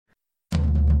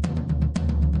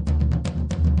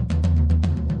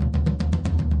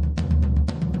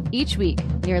Each week,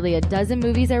 nearly a dozen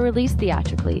movies are released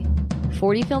theatrically.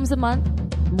 40 films a month,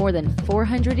 more than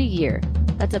 400 a year.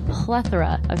 That's a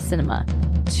plethora of cinema.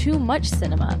 Too much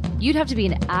cinema. You'd have to be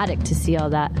an addict to see all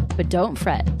that. But don't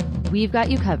fret. We've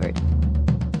got you covered.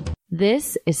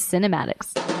 This is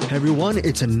Cinematics. Hey everyone,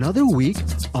 it's another week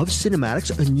of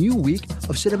Cinematics, a new week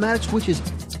of Cinematics, which is,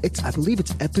 I believe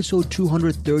it's episode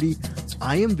 230.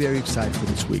 I am very excited for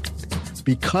this week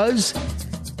because,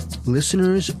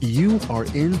 listeners, you are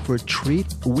in for a treat.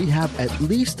 We have at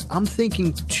least, I'm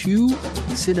thinking, 2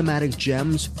 cinematic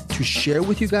gems to share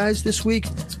with you guys this week.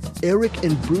 Eric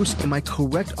and Bruce, am I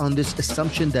correct on this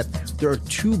assumption that there are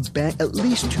at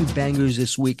least 2 bangers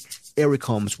this week? Eric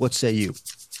Holmes, what say you?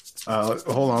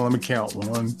 Hold on, let me count.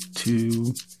 1,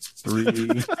 2,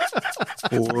 3,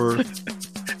 4.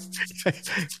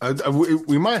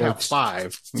 We might have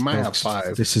 5. We might have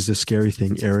 5. This is a scary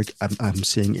thing, Eric. I'm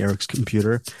seeing Eric's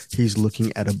computer. He's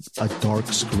looking at a dark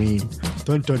screen.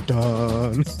 Dun dun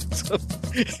dun. So,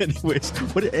 anyways,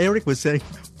 what Eric was saying,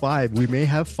 5. We may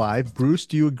have 5. Bruce,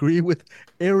 do you agree with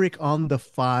Eric on the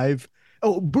 5?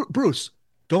 Oh, Bruce,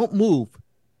 don't move.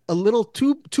 A little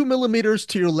 2 millimeters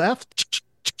to your left.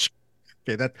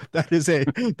 Okay, that is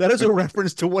a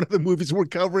reference to one of the movies we're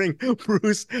covering.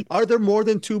 Bruce, are there more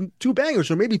than two bangers,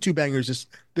 or maybe 2 bangers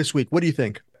this week? What do you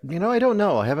think? You know, I don't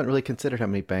know. I haven't really considered how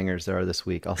many bangers there are this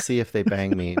week. I'll see if they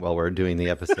bang me while we're doing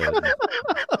the episode.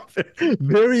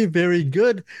 Very, very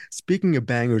good. Speaking of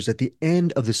bangers, at the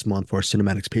end of this month for our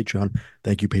Cinematics Patreon,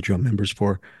 thank you Patreon members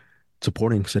for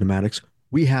supporting Cinematics.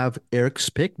 We have Eric's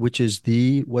pick, which is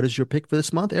what is your pick for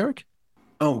this month, Eric?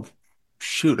 Oh,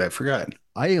 shoot, I forgot.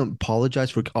 I apologize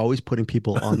for always putting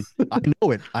people on.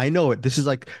 I know it. This is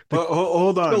like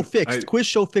hold on. Quiz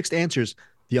show fixed answers.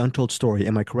 The Untold Story.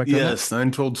 Am I correct? Yes, the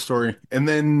Untold Story. And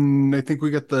then I think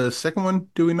we got the second one.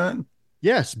 Do we not?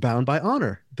 Yes, Bound by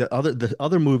Honor. The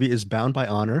other movie is Bound by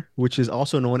Honor, which is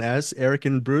also known as, Eric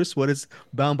and Bruce, what is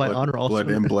Bound by Honor also?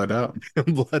 Blood in, Blood out.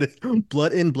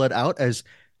 Blood in, Blood out. As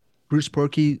Bruce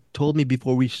Perky told me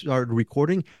before we started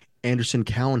recording, Anderson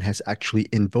Cowan has actually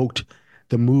invoked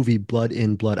the movie Blood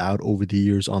In, Blood Out over the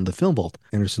years on the Film Vault.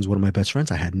 Anderson's one of my best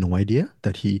friends. I had no idea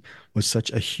that he was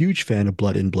such a huge fan of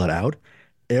Blood In, Blood Out.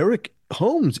 Eric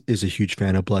Holmes is a huge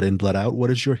fan of Blood In, Blood Out.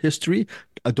 What is your history?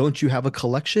 Don't you have a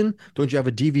collection? Don't you have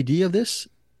a DVD of this,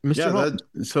 Mr.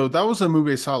 Holmes? So that was a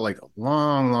movie I saw like a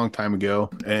long, long time ago.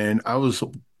 And I was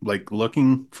like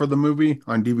looking for the movie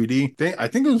on DVD. I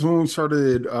think it was when we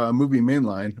started Movie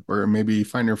Mainline, or maybe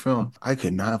Find Your Film. I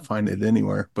could not find it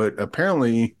anywhere, but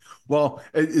apparently, well,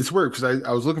 it's weird because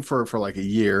I was looking for it for like a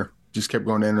year, just kept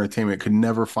going to entertainment, could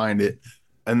never find it.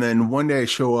 And then one day I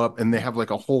show up and they have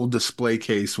like a whole display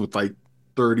case with like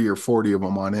 30 or 40 of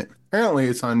them on it. Apparently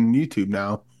it's on YouTube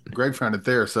now. Greg found it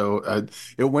there. So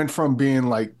it went from being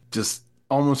like just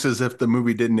almost as if the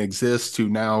movie didn't exist to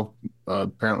now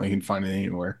apparently you can find it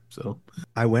anywhere. So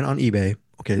I went on eBay.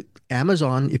 Okay,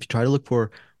 Amazon, if you try to look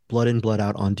for Blood In, Blood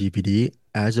Out on DVD,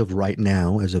 as of right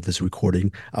now, as of this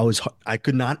recording, I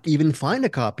could not even find a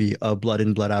copy of Blood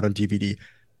In, Blood Out on DVD.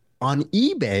 On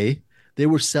eBay, they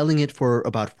were selling it for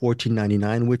about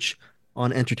 $14.99, which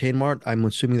on Entertain Mart, I'm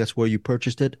assuming that's where you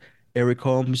purchased it. Eric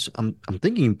Holmes, I'm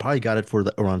thinking you probably got it for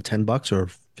around $10 or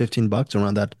 $15,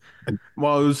 around that.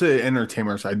 Well, it was an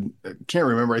entertainer, so I can't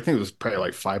remember. I think it was probably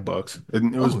like $5.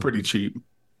 And it was pretty cheap.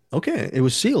 Okay, it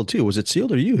was sealed too. Was it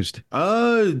sealed or used?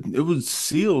 It was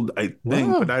sealed, I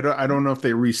think, but I don't know if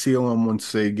they reseal them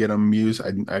once they get them used.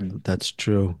 That's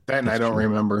true. And I don't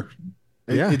remember.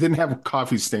 It didn't have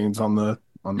coffee stains on the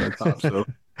top, so.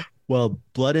 Well,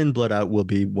 Blood In, Blood Out will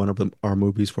be one of our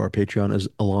movies for our Patreon,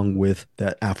 along with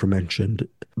that aforementioned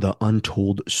The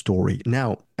Untold Story.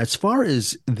 Now, as far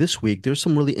as this week, there's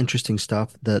some really interesting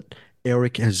stuff that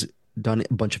Eric has done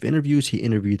a bunch of interviews. He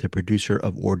interviewed the producer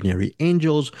of Ordinary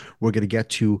Angels. We're going to get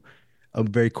to a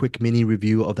very quick mini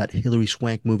review of that Hilary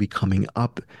Swank movie coming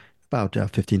up about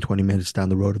 15, 20 minutes down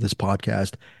the road of this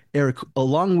podcast. Eric,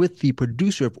 along with the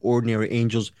producer of Ordinary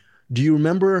Angels, do you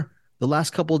remember the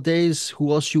last couple of days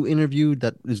who else you interviewed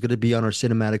that is going to be on our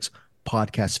Cinematics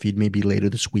podcast feed maybe later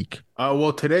this week?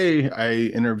 Well, today I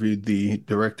interviewed the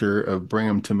director of Bring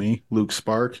 'Em to Me, Luke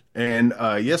Spark. And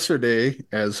yesterday,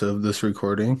 as of this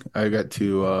recording, I got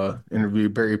to interview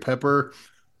Barry Pepper.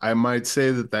 I might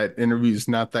say that interview is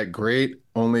not that great,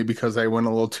 only because I went a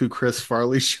little too Chris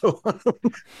Farley show on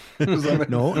him.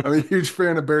 I'm a huge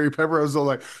fan of Barry Pepper. I was all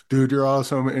like, dude, you're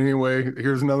awesome. Anyway,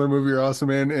 here's another movie you're awesome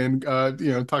in. And,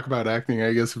 talk about acting,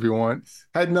 I guess, if you want.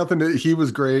 He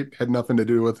was great. Had nothing to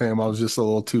do with him. I was just a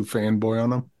little too fanboy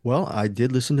on him. Well, I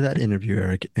did listen to that interview,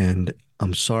 Eric, and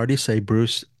I'm sorry to say,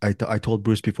 Bruce, I told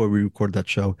Bruce before we recorded that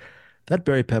show, That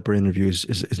Barry Pepper interview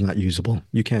is not usable.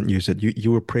 You can't use it.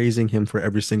 You were praising him for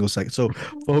every single second. So,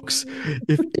 folks,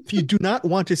 if you do not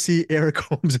want to see Eric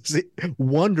Holmes'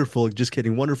 wonderful, just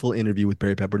kidding, wonderful interview with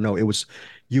Barry Pepper, no, it was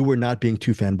you were not being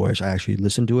too fanboyish. I actually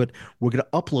listened to it. We're gonna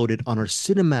upload it on our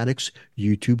Cinematics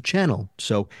YouTube channel.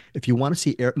 So, if you want to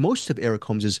see most of Eric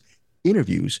Holmes's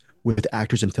interviews with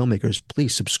actors and filmmakers,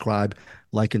 please subscribe,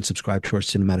 like, and subscribe to our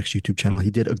Cinematics YouTube channel.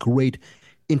 He did a great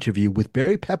interview with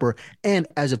Barry Pepper and,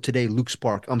 as of today, Luke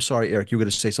Spark. I'm sorry, Eric, you were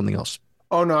going to say something else.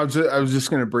 Oh no, I was just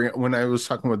going to bring when I was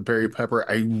talking with Barry Pepper,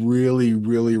 I really,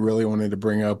 really, really wanted to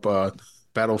bring up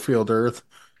Battlefield Earth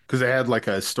because I had like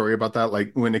a story about that.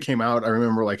 Like when it came out, I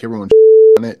remember like everyone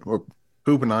on it or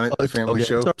pooping on it, the family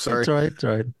show. Sorry. It's all right. It's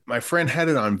all right. My friend had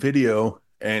it on video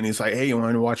and he's like, "Hey, you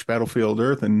want to watch Battlefield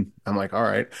Earth?" And I'm like, "All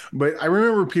right." But I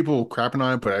remember people crapping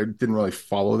on it, but I didn't really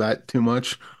follow that too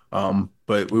much.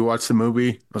 But we watched the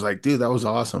movie. I was like, dude, that was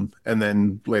awesome. And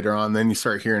then later on, then you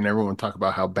start hearing everyone talk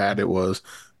about how bad it was.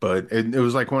 But it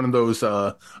was like one of those,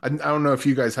 I don't know if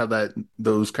you guys have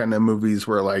those kind of movies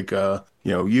where like,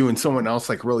 you and someone else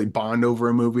like really bond over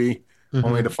a movie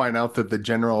only to find out that the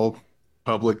general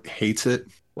public hates it.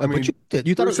 I mean, but you did.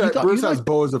 You thought Bruce has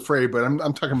Beau is Afraid, but I'm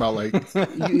talking about like,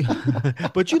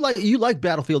 but you like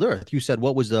Battlefield Earth. You said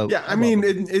what was the? Yeah, I mean,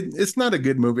 it's not a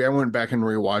good movie. I went back and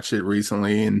rewatched it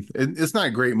recently, and it's not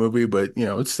a great movie, but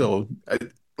it's still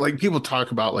like people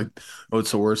talk about like, oh,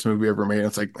 it's the worst movie ever made.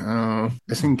 It's like, oh,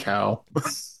 I seen Cow.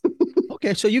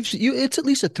 Okay, so it's at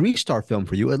least a 3-star film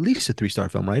for you. At least a 3-star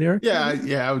film, right, Eric?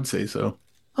 Yeah, I would say so.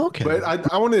 Okay, but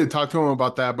I wanted to talk to him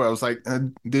about that, but I was like,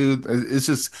 dude, it's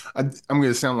just I'm going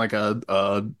to sound like a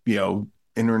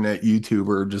internet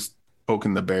YouTuber just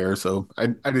poking the bear, so I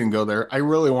didn't go there. I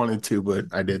really wanted to, but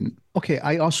I didn't. Okay,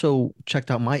 I also checked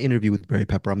out my interview with Barry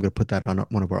Pepper. I'm going to put that on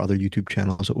one of our other YouTube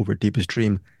channels over at Deepest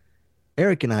Dream.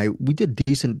 Eric and I, we did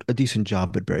a decent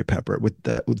job at Barry Pepper with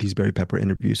these Barry Pepper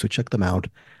interviews, so check them out.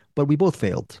 But we both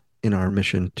failed in our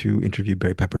mission to interview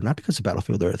Barry Pepper, not because of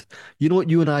Battlefield Earth. You know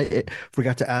what you and I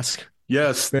forgot to ask?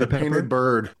 Yes, Barry the Pepper? painted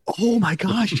bird. Oh my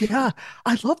gosh, yeah.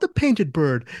 I love the painted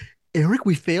bird. Eric,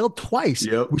 we failed twice.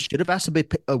 Yep. We should have asked a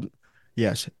bit.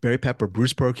 Yes, Barry Pepper.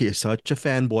 Bruce Perky is such a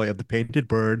fanboy of the painted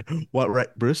bird. What,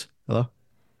 right, Bruce? Hello?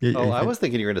 Oh, I was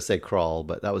thinking you were going to say Crawl,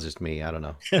 but that was just me. I don't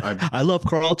know. I love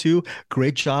Carl too.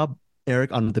 Great job,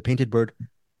 Eric, on the painted bird.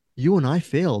 You and I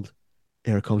failed,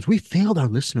 Eric Holmes. We failed our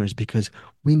listeners because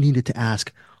we needed to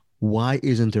ask, why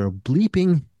isn't there a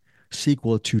bleeping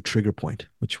sequel to Trigger Point?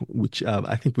 Which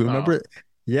I think we remember. Oh.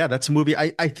 Yeah, that's a movie.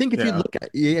 I think if you look at,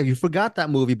 you forgot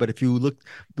that movie, but if you look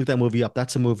that movie up,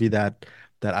 that's a movie that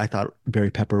I thought Barry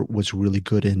Pepper was really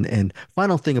good in. And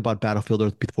final thing about Battlefield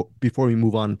Earth before we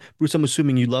move on, Bruce, I'm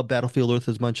assuming you love Battlefield Earth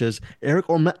as much as Eric,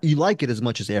 or you like it as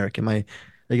much as Eric. Are you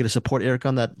going to support Eric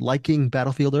on that liking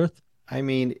Battlefield Earth? I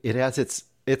mean, it has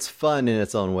it's fun in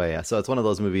its own way. So it's one of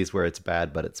those movies where it's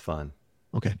bad, but it's fun.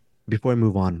 Okay. Before I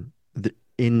move on,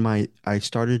 I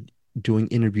started doing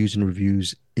interviews and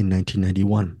reviews in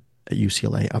 1991 at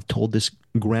UCLA. I've told this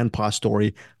grandpa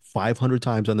story 500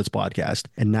 times on this podcast,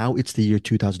 and now it's the year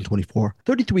 2024.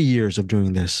 33 years of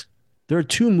doing this. There are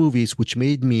 2 movies which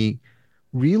made me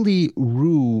really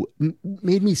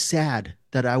made me sad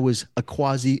that I was a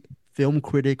quasi film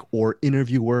critic or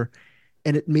interviewer,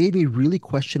 and it made me really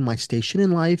question my station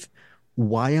in life,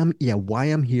 why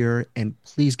I'm here, and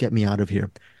please get me out of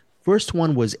here. First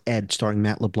one was Ed, starring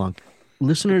Matt LeBlanc.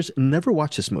 Listeners, never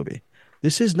watch this movie.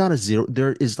 This is not a zero.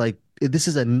 This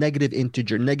is a negative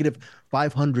integer, negative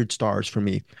 500 stars for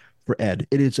me for Ed.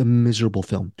 It is a miserable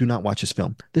film. Do not watch this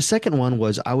film. The second one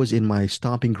was, I was in my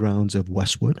stomping grounds of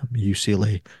Westwood. I'm a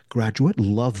UCLA graduate.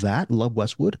 Love that. Love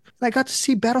Westwood. And I got to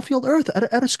see Battlefield Earth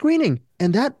at a screening.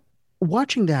 And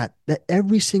watching that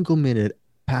every single minute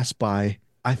passed by,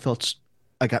 I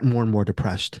got more and more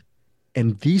depressed.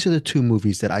 And these are the 2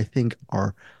 movies that I think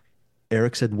are,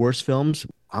 Eric said worst films.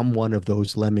 I'm one of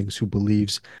those lemmings who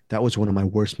believes that was one of my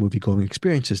worst movie-going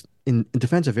experiences. In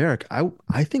defense of Eric,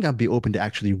 I think I'd be open to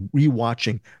actually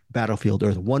rewatching Battlefield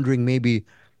Earth, wondering maybe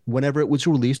whenever it was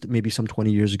released, maybe some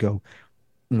 20 years ago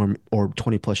or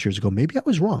 20 plus years ago, maybe I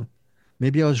was wrong.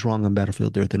 Maybe I was wrong on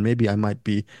Battlefield Earth, and maybe I might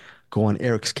go on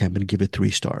Eric's camp and give it 3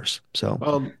 stars. So,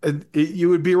 well, you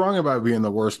would be wrong about being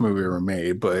the worst movie ever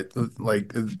made, but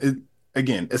like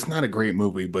again, it's not a great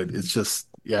movie, but it's just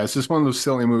one of those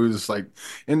silly movies. Like,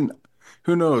 and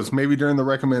who knows? Maybe during the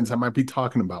recommends, I might be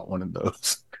talking about one of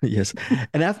those. Yes,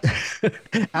 and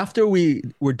after we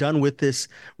were done with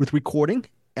recording,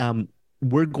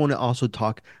 we're going to also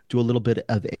do a little bit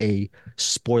of a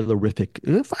spoilerific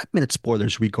 5-minute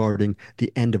spoilers regarding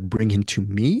the end of Bring Him to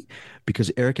Me,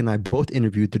 because Eric and I both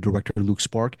interviewed the director Luke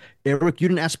Spark. Eric, you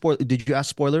didn't ask did you ask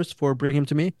spoilers for Bring Him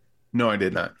to Me? No, I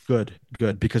did not. Good,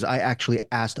 good, because I actually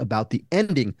asked about the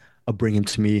ending of Bring Him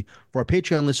to Me. For our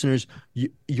Patreon listeners,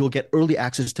 you'll get early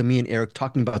access to me and Eric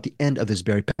talking about the end of this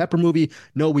Barry Pepper movie.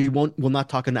 No, we won't. We'll not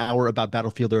talk an hour about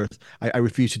Battlefield Earth. I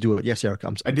refuse to do it. Yes, Eric.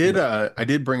 I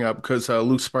did bring up because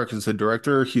Luke Spark is the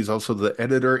director. He's also the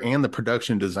editor and the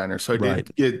production designer. So I Right.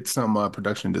 did get some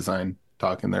production design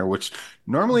talk in there, which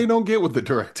normally you don't get with the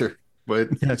director,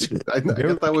 but That's I very,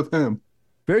 got that with him.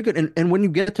 very good. And when you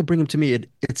get to Bring Him to Me,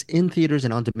 it's in theaters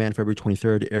and on demand February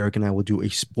 23rd. Eric and I will do a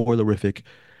spoilerific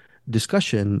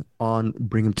discussion on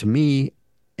Bring Him to Me,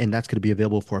 and that's going to be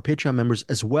available for our Patreon members,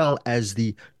 as well as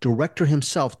the director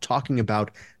himself talking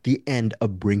about the end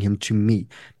of Bring Him to Me.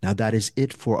 Now, that is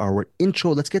it for our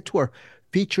intro. Let's get to our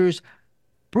features.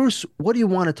 Bruce, what do you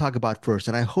want to talk about first?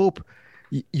 And I hope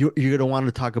you're going to want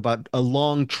to talk about a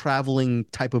long traveling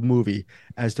type of movie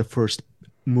as the first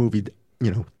movie,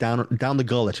 down the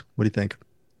gullet. What do you think?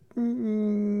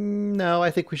 No,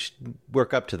 I think we should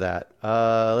work up to that.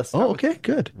 Let's start Oh, with okay,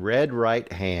 good. Red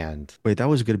Right Hand. Wait, that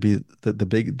was going to be the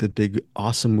big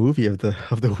awesome movie of the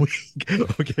week.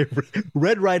 Okay,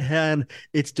 Red Right Hand.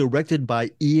 It's directed by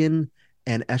Ian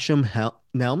and Esham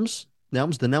Nelms.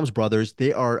 The Nelms brothers.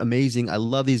 They are amazing. I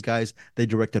love these guys. They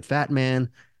directed Fat Man,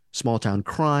 Small Town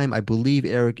Crime. I believe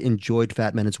Eric enjoyed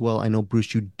Fat Man as well. I know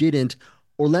Bruce, you didn't.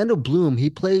 Orlando Bloom. He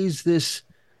plays this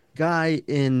guy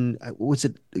in was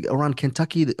it around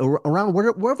Kentucky, around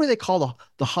wherever they call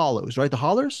the hollows, right? The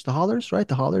hollers, right?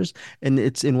 The hollers, and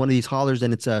it's in one of these hollers,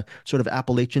 and it's a sort of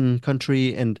Appalachian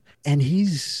country, and you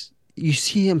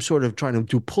see him sort of trying to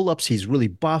do pull-ups. He's really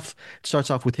buff. It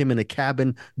starts off with him in a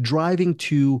cabin driving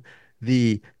to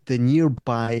the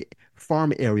nearby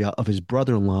farm area of his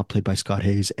brother-in-law, played by Scott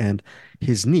Hayes, and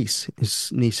his niece.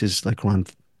 His niece is like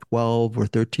around 12 or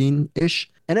 13-ish.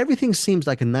 And everything seems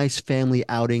like a nice family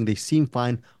outing. They seem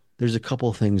fine. There's a couple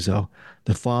of things though.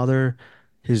 The father,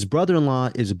 his brother-in-law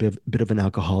is a bit of an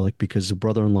alcoholic, because the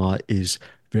brother-in-law is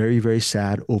very, very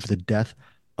sad over the death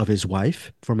of his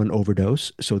wife from an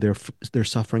overdose. So they're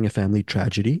suffering a family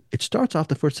tragedy. It starts off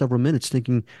the first several minutes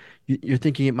thinking you're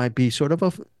thinking it might be sort of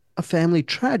a family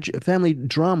tragedy, a family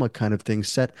drama kind of thing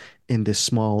set in this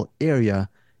small area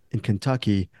in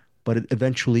Kentucky, but it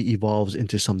eventually evolves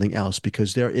into something else,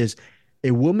 because there is a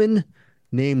woman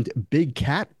named Big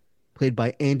Cat, played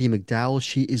by Andie MacDowell.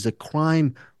 She is a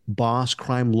crime boss,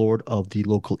 crime lord of the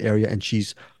local area, and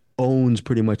she's owns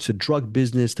pretty much the drug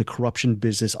business, the corruption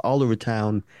business all over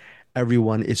town.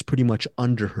 Everyone is pretty much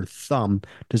under her thumb.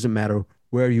 Doesn't matter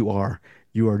where you are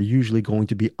usually going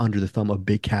to be under the thumb of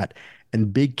Big Cat.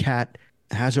 And Big Cat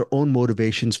has her own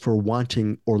motivations for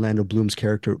wanting Orlando Bloom's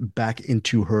character back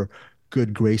into her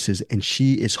good graces, and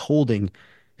she is holding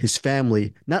his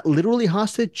family not literally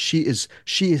hostage.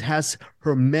 She has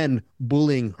her men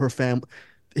bullying her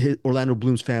Orlando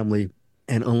Bloom's family,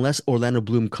 and unless Orlando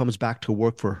Bloom comes back to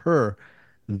work for her,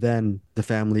 then the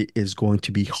family is going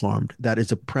to be harmed. That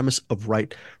is a premise of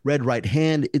Red Right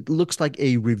Hand. It looks like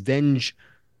a revenge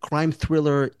crime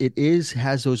thriller.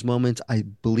 Has those moments. I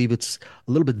believe it's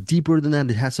a little bit deeper than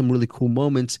that. It has some really cool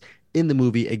moments in the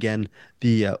movie. Again,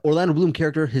 the Orlando Bloom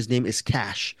character, his name is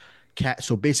Cash.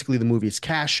 So basically the movie is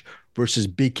Cash versus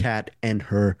Big Cat and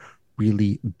her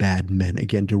really bad men.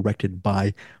 Again, directed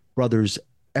by brothers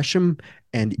Esham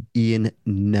and Ian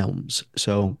Nelms.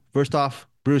 So first off,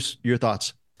 Bruce, your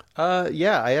thoughts?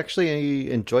 Yeah, I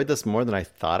actually enjoyed this more than I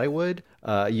thought I would.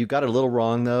 You got it a little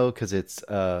wrong though, because it's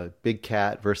Big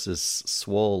Cat versus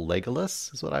Swole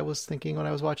Legolas is what I was thinking when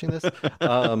I was watching this.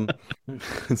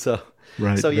 So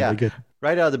Right. so yeah, Good.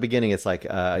 right out of the beginning, it's like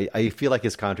I feel like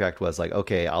his contract was like,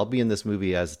 okay, I'll be in this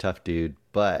movie as a tough dude,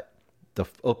 but the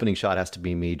opening shot has to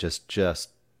be me just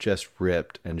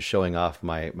ripped and showing off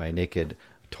my naked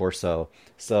torso.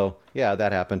 So yeah,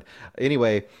 that happened.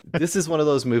 Anyway, this is one of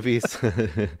those movies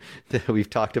that we've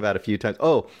talked about a few times.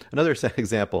 Oh, another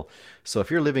example. So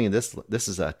if you're living in this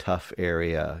is a tough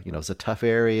area. It's a tough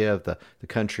area of the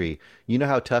country. You know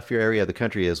how tough your area of the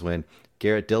country is when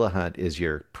Garrett Dillahunt is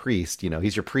your priest.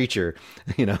 He's your preacher.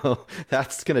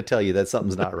 That's going to tell you that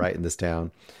something's not right in this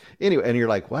town. Anyway, and you're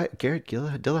like, what? Garrett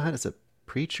Dillahunt is a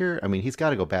preacher? I mean, he's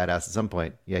got to go badass at some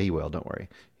point. Yeah, he will. Don't worry.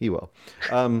 He will.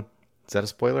 Is that a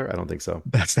spoiler? I don't think so.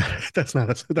 That's not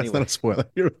a spoiler.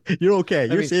 You're okay.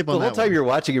 You're safe on that. The whole time you're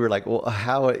watching, you were like, well,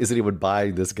 how is anyone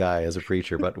buying this guy as a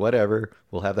preacher? But whatever,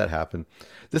 we'll have that happen.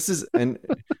 This is and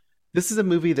This is a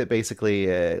movie that basically,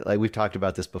 like we've talked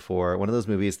about this before, one of those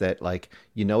movies that like,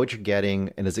 you know what you're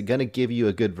getting, and is it going to give you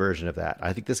a good version of that?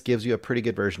 I think this gives you a pretty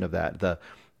good version of that.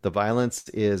 The violence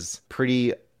is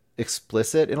pretty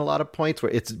explicit in a lot of points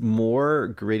where it's more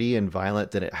gritty and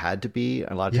violent than it had to be.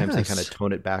 A lot of times they kind of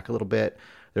tone it back a little bit.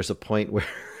 There's a point where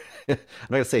I'm not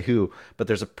going to say who, but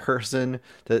there's a person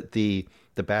that the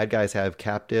bad guys have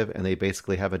captive, and they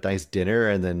basically have a nice dinner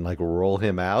and then like roll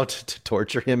him out to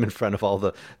torture him in front of all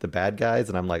the bad guys.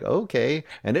 And I'm like, okay.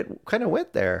 And it kind of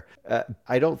went there.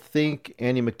 I don't think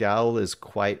Andie MacDowell is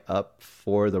quite up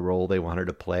for the role they want her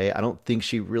to play. I don't think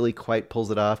she really quite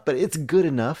pulls it off, but it's good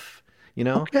enough. You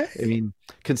know, Okay. I mean,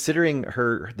 considering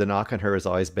the knock on her has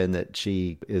always been that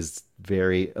she is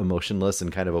very emotionless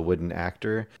and kind of a wooden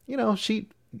actor. You know, she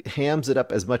hams it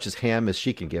up as much as ham as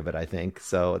she can give it, I think.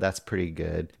 So that's pretty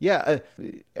good. Yeah,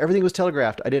 everything was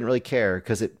telegraphed. I didn't really care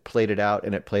because it played it out,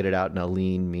 and it played it out in a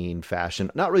lean, mean fashion.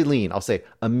 Not really lean, I'll say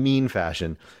a mean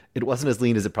fashion. It wasn't as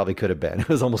lean as it probably could have been. It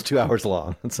was almost 2 hours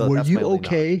long. So Were that's you my only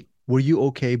okay? knock. Were you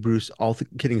okay, Bruce? All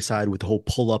kidding aside, with the whole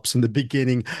pull-ups in the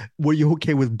beginning, were you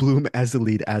okay with Bloom as the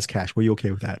lead as Cash? Were you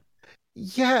okay with that?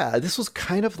 Yeah, this was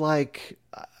kind of like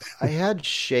I had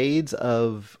shades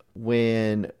of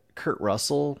when Kurt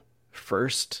Russell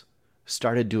first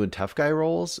started doing tough guy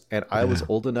roles, and I was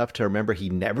old enough to remember he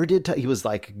never did. He was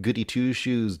like goody two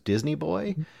shoes Disney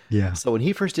boy. Yeah. So when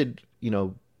he first did,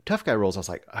 tough guy roles, I was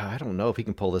like, I don't know if he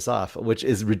can pull this off, which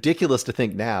is ridiculous to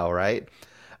think now, right?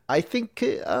 I think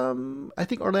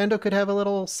Orlando could have a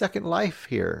little second life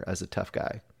here as a tough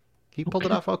guy. He pulled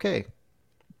it off okay.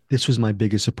 This was my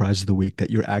biggest surprise of the week,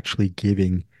 that you're actually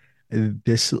giving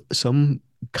this some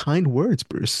kind words,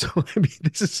 Bruce. So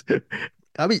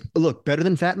look, better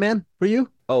than Fat Man for you?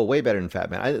 Oh, way better than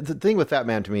Fat Man. The thing with Fat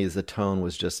Man to me is the tone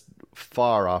was just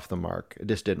far off the mark. It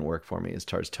just didn't work for me as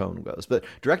far as tone goes. But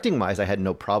directing wise, I had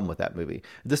no problem with that movie.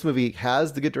 This movie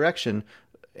has the good direction,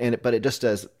 but it just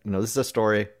does. This is a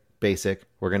story, basic.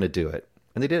 We're gonna do it,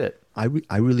 and they did it.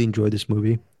 I really enjoyed this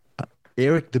movie.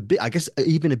 Eric, I guess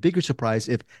even a bigger surprise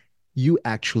if you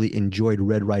actually enjoyed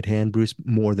Red Right Hand, Bruce,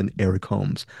 more than Eric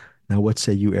Holmes. Now, what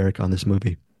say you, Eric, on this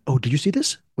movie? Oh, did you see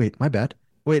this? Wait, my bad.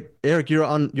 Wait, Eric, you're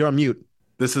on mute.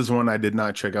 This is one I did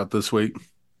not check out this week.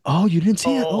 Oh, you didn't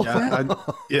see it? Oh, Yeah,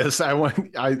 yes, I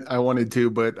wanted to,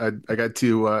 but I got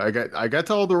to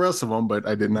all the rest of them, but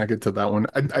I did not get to that one.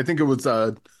 I think it was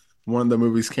one of the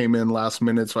movies came in last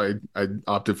minute, so I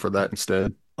opted for that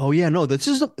instead. Oh yeah, no, this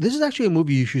is actually a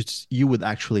movie you would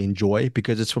actually enjoy,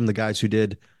 because it's from the guys who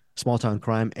did Small Town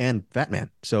Crime and Fat Man.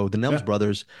 So the Nelms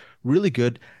brothers, really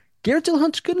good. Garrett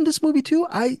Dillahunt's good in this movie too.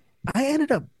 I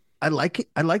like it.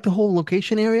 I like the whole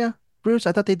location area, Bruce.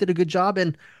 I thought they did a good job,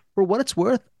 and for what it's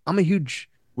worth,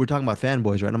 we're talking about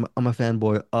fanboys, right? I'm a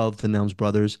fanboy of the Nelms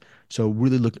brothers. So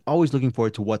really always looking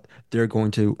forward to what they're going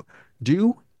to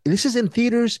do. This is in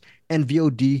theaters and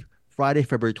VOD Friday,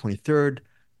 February 23rd.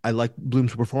 I like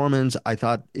Bloom's performance. I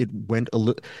thought it went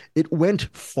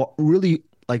far, really,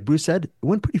 like Bruce said, it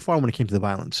went pretty far when it came to the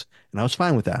violence, and I was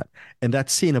fine with that. And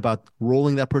that scene about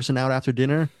rolling that person out after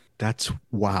dinner, that's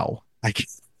wow. I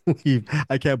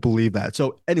can't believe that.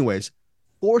 So, anyways,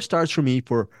 4 stars for me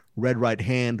for Red Right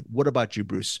Hand. What about you,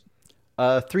 Bruce?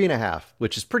 3.5,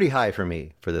 which is pretty high for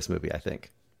me for this movie, I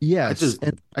think. Yes.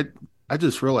 I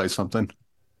just realized something.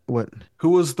 What? Who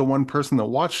was the one person that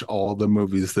watched all the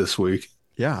movies this week?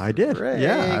 Yeah, I did. Greg.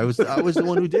 Yeah, I was the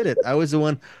one who did it. I was the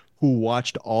one who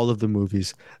watched all of the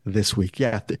movies this week.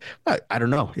 Yeah, I don't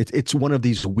know. It's one of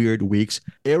these weird weeks.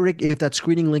 Eric, if that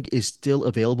screening link is still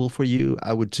available for you,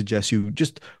 I would suggest you,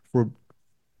 just for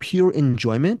pure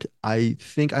enjoyment. I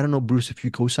don't know, Bruce, if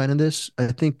you co-sign on this, I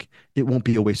think it won't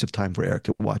be a waste of time for Eric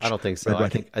to watch. I don't think so. I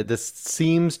think this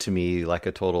seems to me like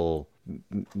a total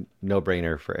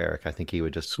no-brainer for Eric. I think he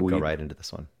would just go right into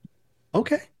this one.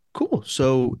 Okay. Cool.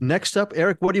 So next up,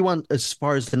 Eric, what do you want as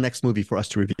far as the next movie for us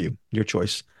to review? Your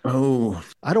choice. Oh,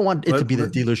 I don't want it to be the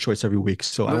dealer's choice every week.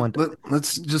 So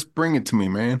let's just bring it to me,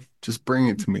 man. Just bring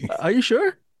it to me. Are you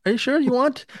sure? Are you sure you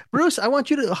want Bruce? I want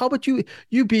you to. How about you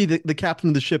be the captain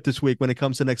of the ship this week when it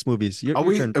comes to next movies? Your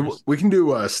turn, Bruce. We can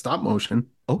do stop motion.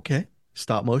 Okay,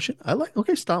 stop motion.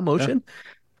 Stop motion. Yeah.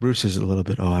 Bruce is a little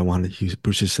bit,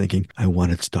 Bruce is thinking, I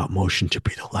wanted stop motion to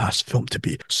be the last film to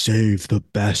be save the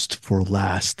best for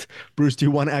last. Bruce, do you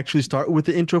want to actually start with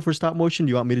the intro for stop motion? Do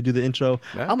you want me to do the intro?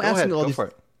 Yeah, I'm asking all these. For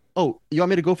it. Oh, you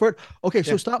want me to go for it? Okay,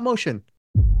 so stop motion.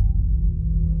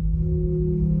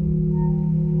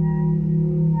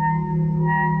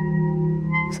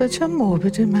 Such a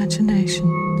morbid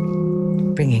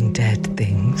imagination, bringing dead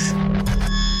things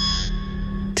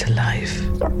to life.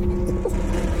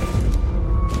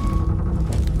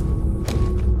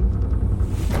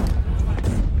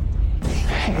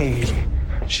 Hey,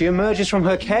 she emerges from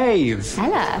her cave.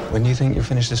 Ella. When do you think you'll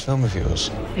finish this film of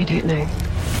yours? I don't know.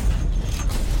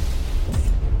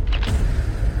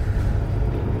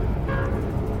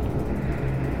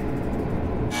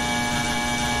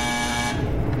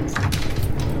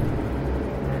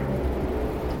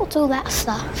 What's all that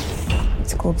stuff?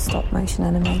 It's called stop motion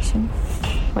animation.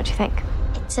 What do you think?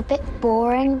 It's a bit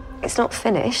boring. It's not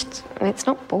finished, and it's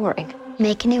not boring.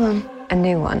 Make a new one. A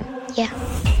new one. Yeah.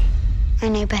 I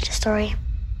know a better story.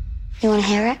 You want to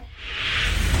hear it?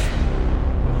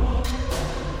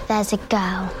 There's a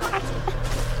girl.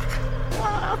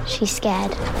 She's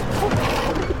scared.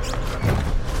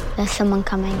 There's someone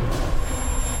coming.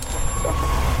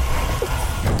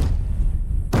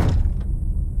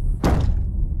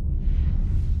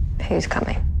 Who's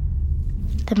coming?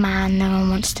 The man no one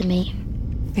wants to meet.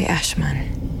 The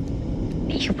Ashman.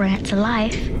 You could bring it to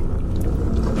life.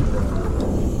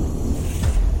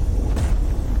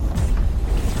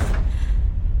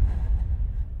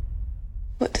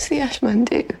 What does the Ashman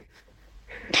do?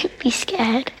 Don't be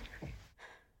scared.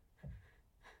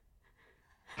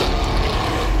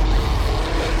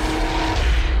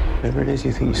 Whatever it is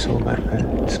you think you saw back there,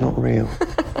 it's not real.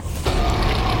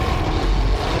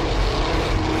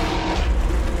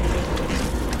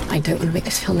 I don't want to make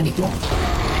this film anymore.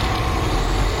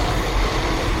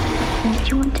 Don't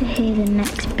you want to hear the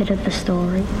next bit of the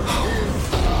story?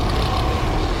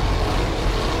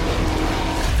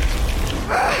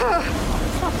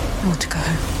 I want to go.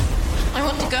 I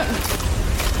want to go.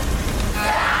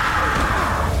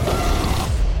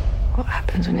 What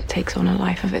happens when it takes on a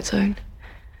life of its own?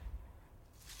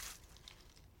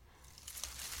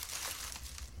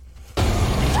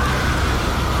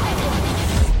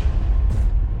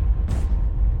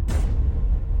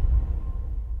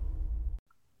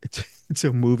 It's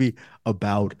a movie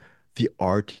about the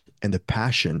art and the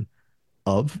passion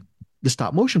of the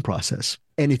stop motion process.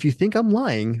 And if you think I'm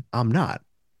lying, I'm not.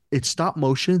 It's stop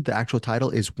motion. The actual title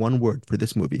is one word for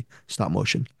this movie, stop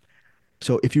motion.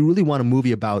 So if you really want a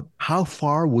movie about how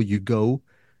far will you go,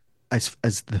 as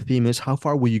the theme is, how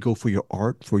far will you go for your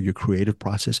art, for your creative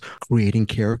process, creating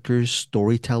characters,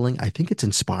 storytelling, I think it's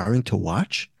inspiring to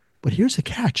watch. But here's the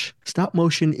catch. Stop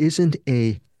motion isn't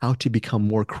a how to become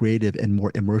more creative and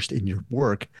more immersed in your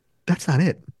work. That's not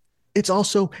it. It's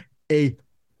also a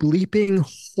bleeping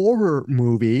horror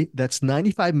movie that's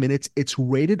 95 minutes. It's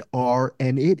rated R,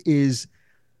 and it is,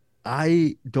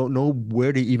 I don't know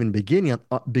where to even begin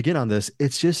on this.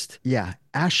 It's just, yeah,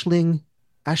 Aisling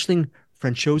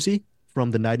Franciosi from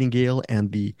The Nightingale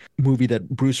and the movie that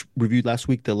Bruce reviewed last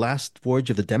week, The Last Voyage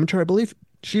of the Demeter, I believe.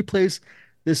 She plays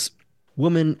this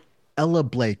woman, Ella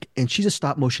Blake, and she's a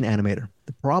stop motion animator.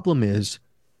 The problem is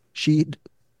she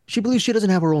believes she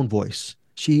doesn't have her own voice.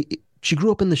 She grew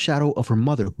up in the shadow of her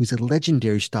mother, who's a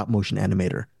legendary stop motion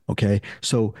animator. Okay,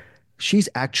 so she's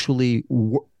actually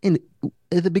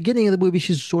at the beginning of the movie,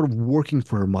 she's sort of working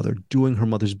for her mother, doing her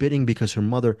mother's bidding because her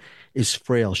mother is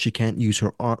frail. She can't use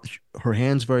her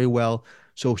hands very well,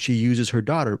 so she uses her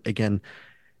daughter, again,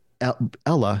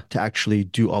 Ella, to actually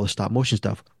do all the stop motion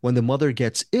stuff. When the mother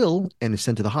gets ill and is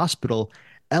sent to the hospital,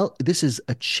 this is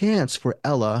a chance for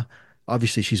Ella.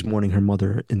 Obviously, she's mourning her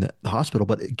mother in the hospital,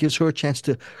 but it gives her a chance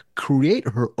to create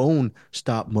her own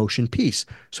stop motion piece.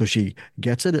 So she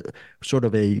gets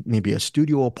maybe a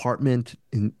studio apartment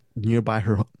nearby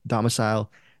her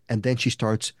domicile, and then she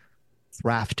starts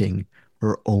crafting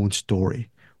her own story.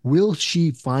 Will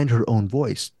she find her own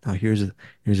voice? Now, here's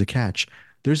a catch.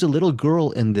 There's a little girl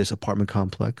in this apartment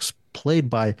complex played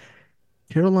by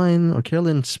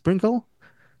Caroline Sprinkle.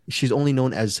 She's only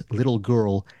known as Little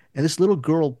Girl. And this little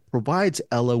girl provides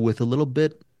Ella with a little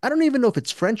bit, I don't even know if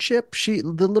it's friendship. The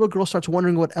little girl starts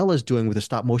wondering what Ella's doing with the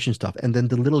stop motion stuff. And then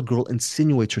the little girl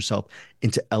insinuates herself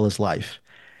into Ella's life.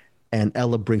 And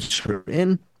Ella brings her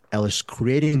in. Ella's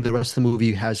creating the rest of the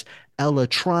movie. Has Ella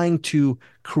trying to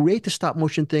create the stop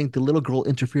motion thing. The little girl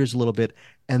interferes a little bit.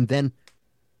 And then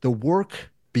the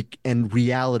work and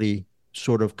reality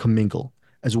sort of commingle,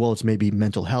 as well as maybe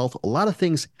mental health. A lot of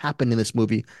things happen in this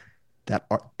movie that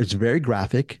it's very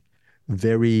graphic,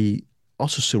 very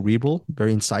also cerebral,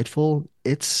 very insightful.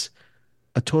 It's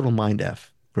a total mind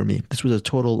F for me. This was a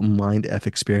total mind F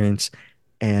experience.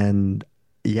 And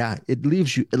yeah, it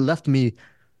left me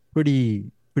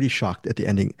pretty shocked at the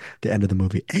end of the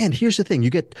movie. And here's the thing. You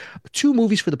get 2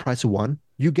 movies for the price of 1.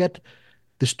 You get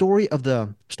the story of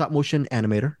the stop motion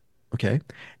animator, okay?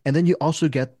 And then you also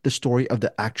get the story of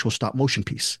the actual stop motion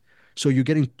piece. So you're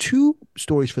getting 2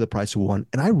 stories for the price of 1.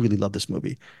 And I really love this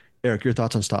movie. Eric, your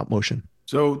thoughts on stop motion?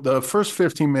 So the first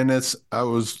 15 minutes, I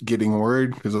was getting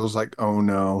worried because I was like, oh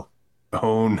no.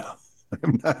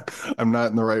 I'm not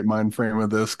in the right mind frame of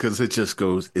this because it just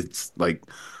goes. It's like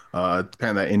kind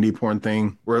of that indie porn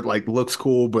thing where it like looks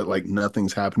cool, but like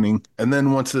nothing's happening. And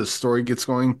then once the story gets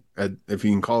going, if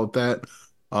you can call it that,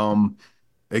 um,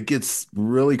 it gets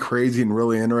really crazy and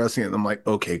really interesting. And I'm like,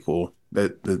 okay, cool.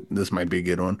 That this might be a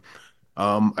good one.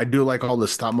 I do like all the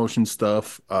stop motion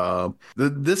stuff.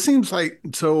 This seems like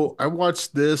so. I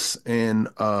watched this and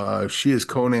She Is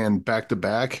Conan back to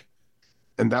back,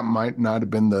 and that might not have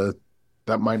been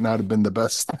the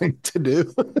best thing to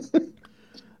do.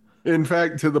 In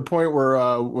fact, to the point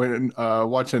where when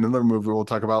watching another movie we'll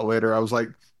talk about later, I was like,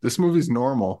 this movie's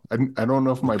normal. I don't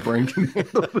know if my brain can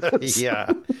handle this.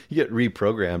 Yeah, you get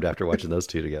reprogrammed after watching those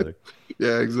two together.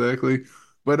 Yeah, exactly.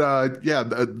 But yeah,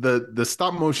 the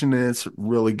stop motion is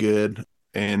really good.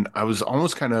 And I was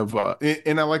almost kind of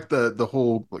and I like the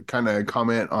whole kind of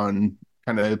comment on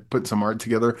kind of putting some art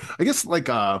together. I guess like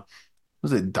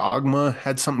was it Dogma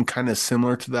had something kind of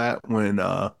similar to that when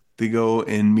they go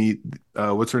and meet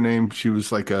what's her name? She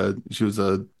was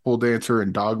a pole dancer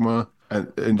in Dogma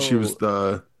and she was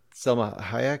the Selma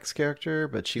Hayek's character,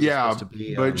 but she was yeah, supposed to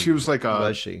be but she was like who a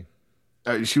was she?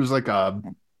 she was like a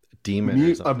Demon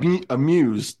or something. a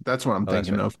muse. That's what I'm Oh, that's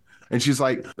thinking right. of. And she's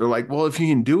like, they're like, well, if you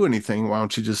can do anything, why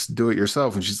don't you just do it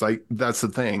yourself? And she's like, that's the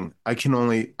thing. I'm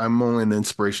only an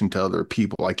inspiration to other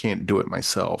people. I can't do it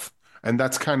myself. And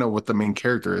that's kind of what the main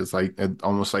character is like,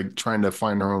 almost like trying to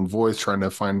find her own voice, trying to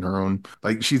find her own,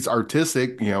 like she's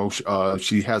artistic,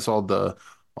 she has all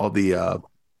the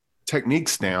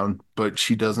techniques down, but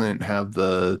she doesn't have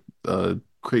the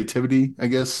creativity, I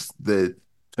guess, that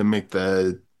to make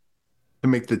the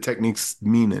techniques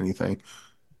mean anything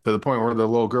to the point where the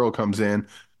little girl comes in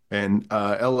and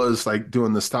Ella's like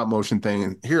doing the stop motion thing.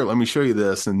 And here, let me show you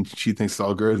this. And she thinks it's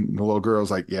all good. And the little girl's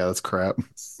like, yeah, that's crap.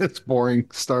 It's boring.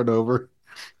 Start over.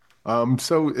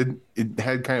 So it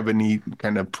had kind of a neat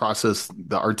kind of process,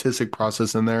 the artistic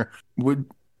process in there.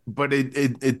 But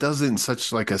it does it in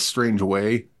such like a strange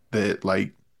way that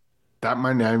like that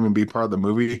might not even be part of the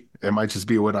movie. It might just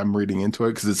be what I'm reading into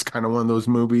it because it's kind of one of those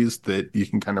movies that you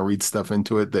can kind of read stuff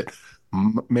into it that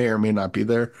may or may not be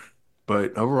there.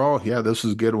 But overall, yeah, this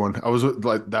was a good one. I was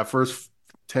like that first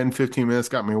 10, 15 minutes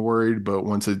got me worried, but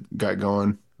once it got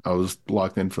going, I was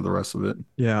locked in for the rest of it.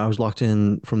 Yeah, I was locked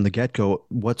in from the get-go.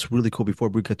 What's really cool before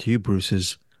we get to you, Bruce,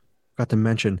 is got to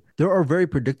mention there are very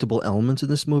predictable elements in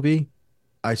this movie.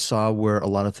 I saw where a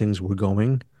lot of things were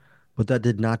going, but that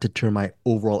did not deter my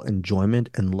overall enjoyment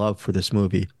and love for this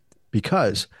movie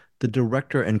because the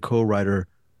director and co-writer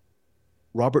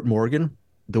Robert Morgan,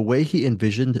 the way he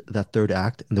envisioned that third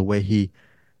act and the way he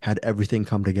had everything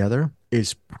come together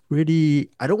is pretty.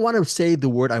 I don't want to say the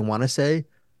word I want to say.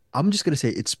 I'm just going to say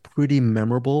it's pretty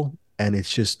memorable and it's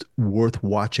just worth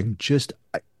watching.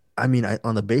 On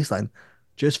the baseline,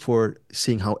 just for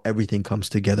seeing how everything comes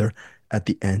together at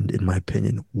the end, in my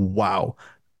opinion. Wow.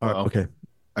 Well, Okay.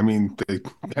 I mean, they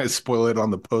kind of spoil it on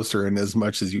the poster in as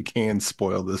much as you can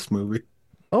spoil this movie.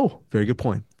 Oh, very good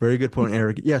point. Very good point,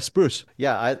 Eric. Yes, Bruce.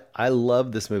 Yeah, I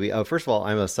love this movie. First of all,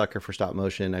 I'm a sucker for stop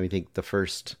motion. I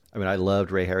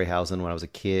loved Ray Harryhausen when I was a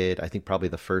kid. I think probably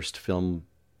the first film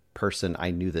person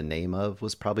I knew the name of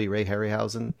was probably Ray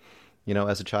Harryhausen,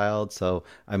 as a child. So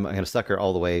I'm a sucker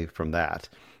all the way from that.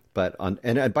 But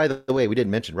and by the way, we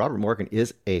didn't mention Robert Morgan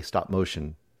is a stop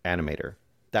motion animator.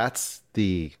 That's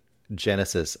the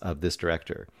genesis of this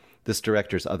director. This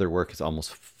director's other work is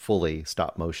almost fully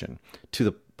stop motion to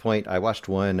the point I watched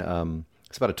one.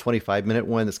 It's about a 25-minute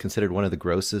one that's considered one of the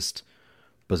grossest,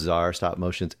 bizarre stop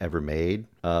motions ever made,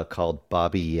 called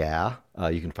Bobby Yeah.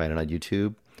 You can find it on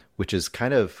YouTube, which is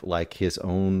kind of like his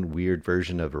own weird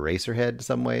version of Eraserhead in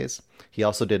some ways. He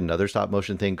also did another stop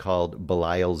motion thing called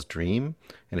Belial's Dream.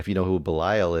 And if you know who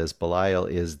Belial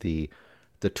is the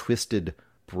twisted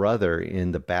brother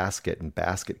in the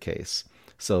basket case.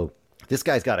 So this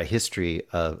guy's got a history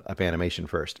of animation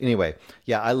first. Anyway,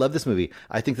 yeah, I love this movie.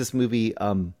 I think this movie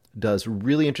does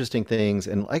really interesting things.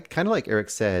 And kind of like Eric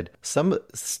said, some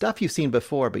stuff you've seen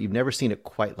before, but you've never seen it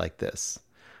quite like this.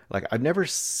 Like I've never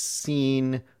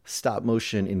seen stop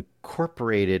motion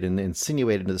incorporated and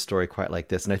insinuated into the story quite like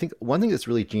this. And I think one thing that's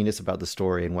really genius about the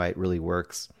story and why it really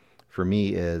works for me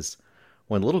is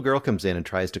when a little girl comes in and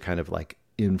tries to kind of like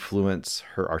influence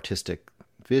her artistic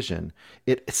vision,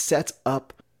 it sets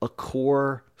up a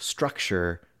core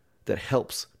structure that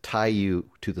helps tie you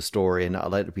to the story and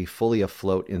not let it be fully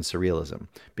afloat in surrealism.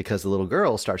 Because the little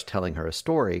girl starts telling her a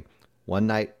story, 1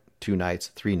 night, 2 nights,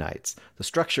 3 nights. The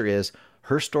structure is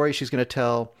her story she's going to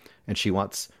tell, and she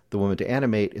wants the woman to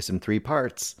animate is in 3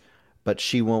 parts, but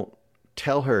she won't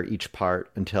tell her each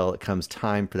part until it comes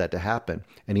time for that to happen.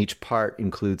 And each part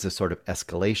includes a sort of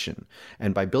escalation.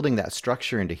 And by building that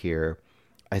structure into here,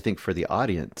 I think for the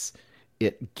audience,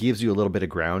 it gives you a little bit of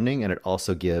grounding, and it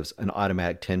also gives an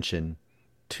automatic tension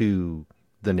to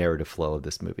the narrative flow of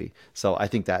this movie. So I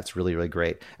think that's really, really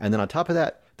great. And then on top of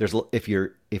that, there's if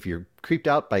you're creeped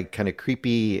out by kind of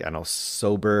creepy, I don't know,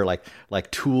 sober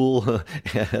like Tool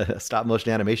stop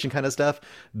motion animation kind of stuff,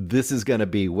 this is going to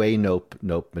be way nope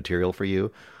material for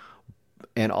you.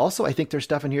 And also, I think there's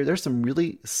stuff in here. There's some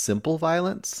really simple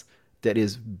violence that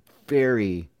is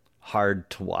very hard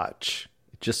to watch.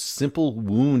 Just simple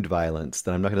wound violence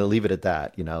that I'm not going to leave it at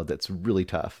that, that's really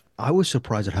tough. I was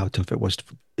surprised at how tough it was.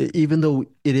 Even though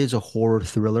it is a horror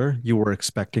thriller, you were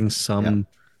expecting some,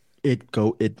 it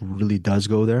really does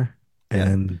go there.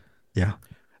 And yeah.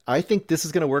 I think this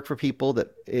is going to work for people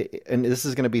and this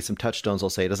is going to be some touchstones.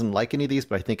 I'll say it doesn't like any of these,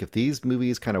 but I think if these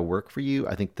movies kind of work for you,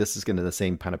 I think this is going to the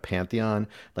same kind of pantheon,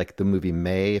 like the movie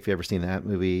May, if you've ever seen that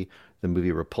movie, the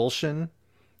movie Repulsion.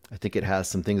 I think it has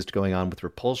some things going on with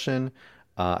Repulsion.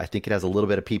 I think it has a little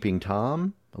bit of Peeping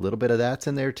Tom, a little bit of that's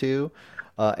in there too.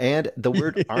 And the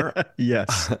word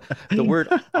yes, the word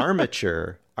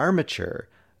armature.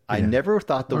 I never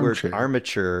thought the word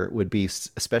armature would be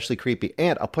especially creepy.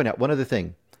 And I'll point out one other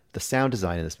thing: the sound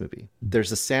design in this movie.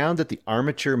 There's a sound that the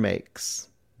armature makes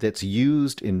that's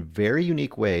used in very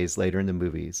unique ways later in the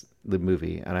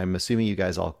movie, and I'm assuming you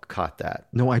guys all caught that.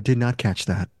 No, I did not catch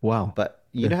that. Wow. But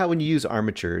you know how when you use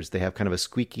armatures, they have kind of a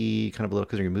squeaky, kind of a little,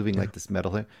 because you're moving like this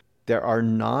metal thing. There are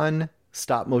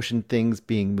non-stop motion things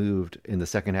being moved in the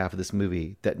second half of this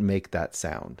movie that make that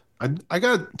sound. I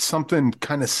got something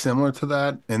kind of similar to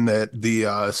that, in that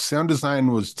the sound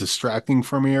design was distracting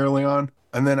for me early on,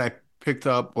 and then I picked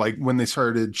up, like, when they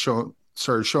started showing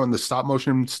the stop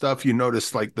motion stuff, you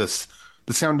notice like the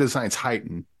sound design's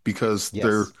heightened because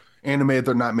they're animated,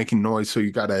 they're not making noise, so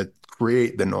you got to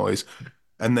create the noise.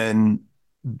 And then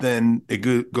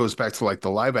it goes back to like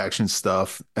the live action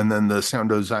stuff, and then the sound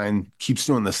design keeps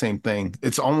doing the same thing.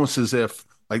 It's almost as if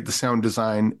like the sound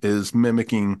design is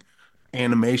mimicking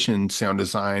animation sound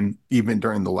design even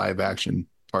during the live action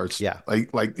parts. Yeah.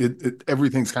 Like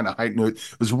everything's kind of heightened.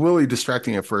 It was really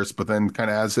distracting at first, but then kind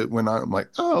of as it went on, I'm like,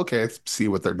 oh, okay, I see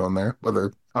what they're doing there.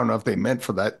 Whether, I don't know if they meant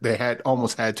for that. They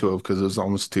almost had to have, because it was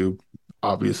almost too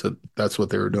obvious that that's what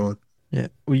they were doing. Yeah.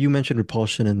 Well, you mentioned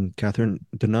Repulsion, and Catherine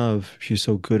Deneuve, she's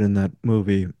so good in that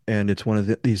movie. And it's one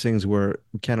of these things where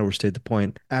we can't overstate the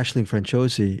point. Aisling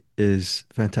Franciosi is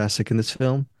fantastic in this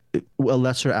film. A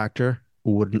lesser actor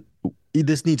wouldn't,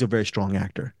 this needs a very strong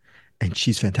actor, and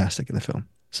she's fantastic in the film.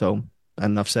 So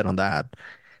enough said on that.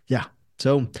 Yeah.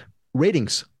 So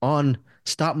ratings on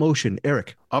stop motion,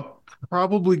 Eric. I'll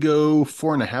probably go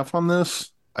 4.5 on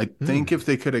this. I think if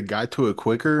they could have got to it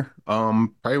quicker,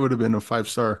 probably would have been a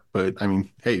 5-star. But I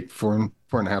mean, hey,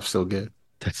 4.5 still good.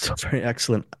 That's so very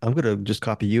excellent. I'm going to just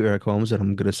copy you, Eric Holmes, and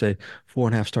I'm going to say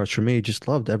 4.5 stars for me. Just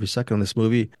loved every second of this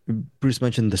movie. Bruce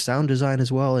mentioned the sound design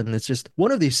as well. And it's just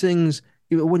one of these things,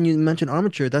 when you mention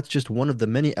armature, that's just one of the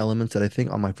many elements that I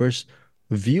think on my first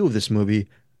view of this movie,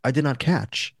 I did not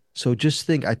catch. So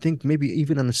I think maybe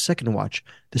even on a second watch,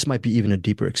 this might be even a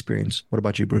deeper experience. What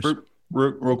about you, Bruce?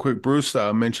 Real quick, Bruce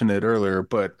mentioned it earlier,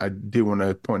 but I do want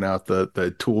to point out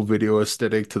the Tool video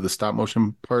aesthetic to the stop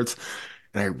motion parts.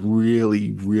 And I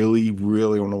really, really,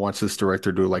 really want to watch this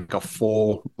director do like a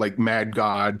full, like Mad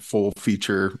God, full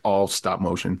feature, all stop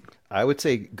motion. I would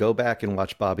say go back and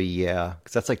watch Bobby,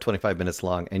 because that's like 25 minutes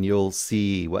long, and you'll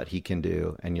see what he can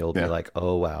do, and you'll be like,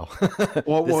 "Oh wow!"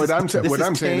 Well, what I'm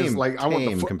saying is, like, I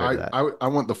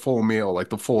want the full meal, like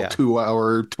the full 2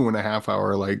 hour, 2.5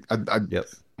 hour, like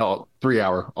 3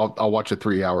 hour. I'll watch a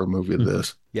 3 hour movie of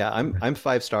this. Yeah, I'm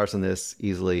 5 stars on this,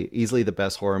 easily the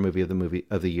best horror movie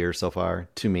of the year so far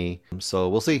to me. So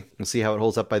we'll see how it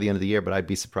holds up by the end of the year, but I'd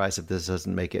be surprised if this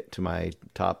doesn't make it to my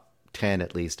top 10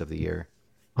 at least of the year.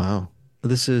 Wow.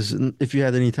 This is, if you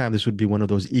had any time, this would be one of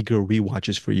those eager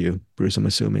rewatches for you, Bruce, I'm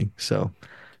assuming. So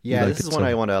yeah, this is one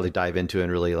I want to dive into and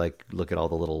really like look at all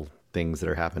the little things that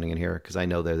are happening in here, because I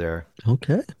know they're there.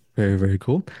 Okay. Very, very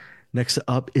cool. Next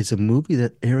up is a movie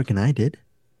that Eric and I did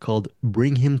called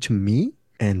Bring Him to Me.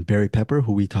 And Barry Pepper,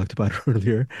 who we talked about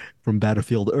earlier, from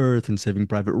Battlefield Earth and Saving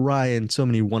Private Ryan, so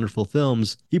many wonderful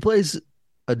films. He plays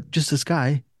just this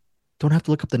guy. Don't have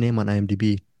to look up the name on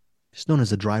IMDb. He's known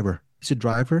as a driver. He's a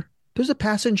driver. There's a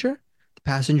passenger. The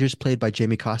passenger is played by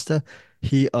Jamie Costa.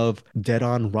 He of Dead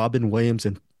On, Robin Williams,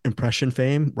 and Impression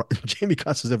fame. Jamie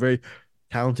Costa is a very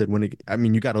talented. I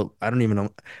don't even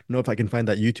know if I can find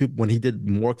that YouTube. When he did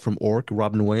Mork from Ork,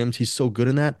 Robin Williams, he's so good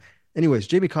in that. Anyways,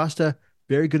 Jamie Costa,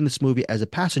 very good in this movie as a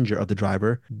passenger of the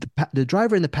driver. The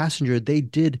driver and the passenger, they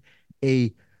did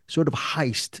a sort of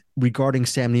heist regarding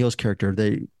Sam Neill's character.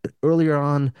 They earlier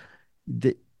on,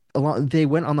 they they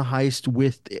went on the heist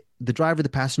with the driver, the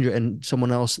passenger, and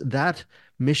someone else. That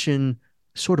mission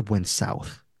sort of went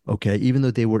south. Okay, even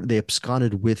though they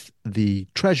absconded with the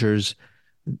treasures,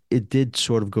 it did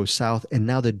sort of go south, and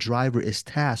now the driver is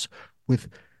tasked with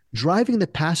driving the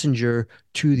passenger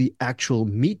to the actual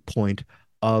meet point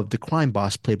of the crime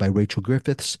boss, played by Rachel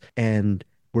Griffiths. And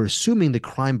we're assuming the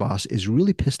crime boss is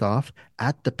really pissed off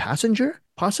at the passenger,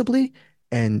 possibly,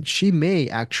 and she may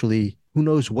actually, who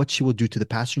knows what she will do to the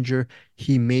passenger.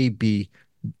 He may be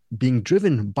being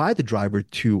driven by the driver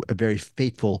to a very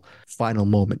fateful final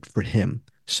moment for him.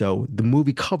 So the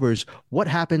movie covers what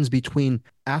happens between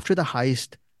after the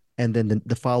heist and then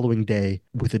the following day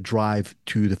with a drive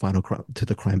to the to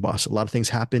the crime boss. A lot of things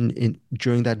happen in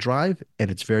during that drive, and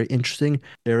it's very interesting.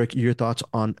 Eric, your thoughts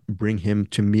on Bring Him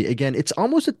to Me? Again, it's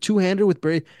almost a two-hander with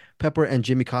Barry Pepper and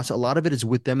Jimmy Costa. A lot of it is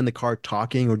with them in the car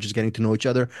talking or just getting to know each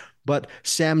other. But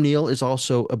Sam Neill is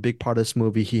also a big part of this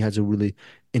movie. He has a really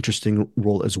interesting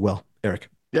role as well. Eric.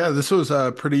 Yeah, this was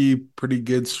a pretty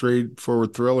good,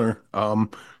 straightforward thriller.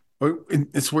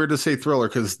 It's weird to say thriller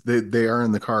because they are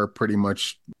in the car pretty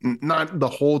much, not the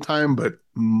whole time, but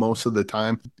most of the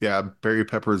time. Yeah, Barry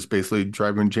Pepper is basically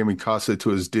driving Jamie Costa to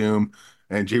his doom,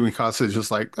 and Jamie Costa is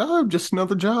just like, oh, just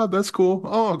another job. That's cool.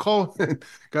 Oh, I'll call,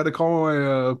 gotta call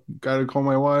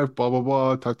my wife. Blah blah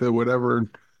blah. Talk to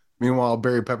whatever. Meanwhile,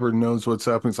 Barry Pepper knows what's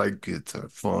up. He's like, get a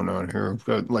phone on here,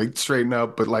 like straighten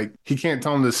up. But like, he can't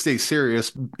tell him to stay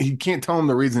serious. He can't tell him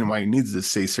the reason why he needs to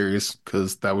stay serious,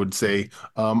 because that would say,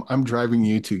 I'm driving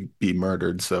you to be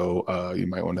murdered. So you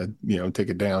might want to, take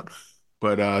it down.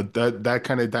 But that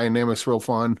kind of dynamic's real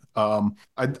fun.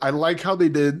 I like how they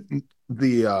did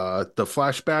the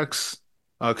flashbacks,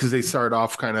 because they start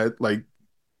off kind of like,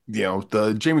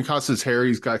 the Jamie Costa's hair,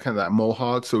 he's got kind of that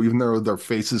mohawk. So even though their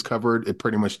face is covered, it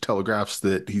pretty much telegraphs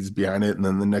that he's behind it. And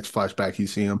then the next flashback, you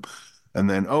see him. And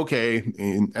then, okay,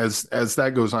 and as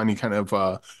that goes on, you kind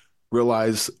of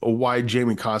realize why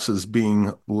Jamie Costa is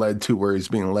being led to where he's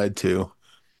being led to.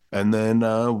 And then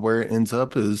where it ends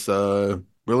up is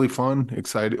really fun,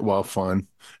 exciting. Well, fun.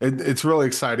 It's really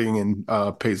exciting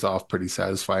and pays off pretty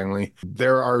satisfyingly.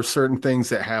 There are certain things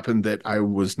that happen that I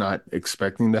was not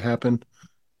expecting to happen.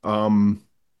 And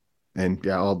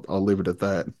yeah, I'll leave it at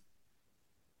that.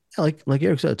 Like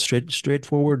Eric said,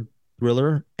 straightforward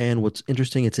thriller. And what's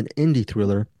interesting, it's an indie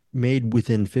thriller made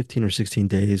within 15 or 16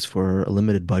 days for a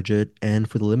limited budget. And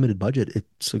for the limited budget,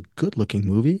 it's a good looking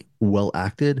movie, well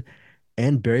acted.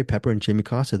 And Barry Pepper and Jamie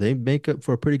Costa, they make up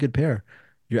for a pretty good pair.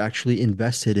 You're actually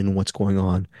invested in what's going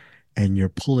on, and you're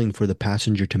pulling for the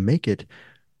passenger to make it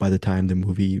by the time the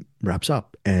movie wraps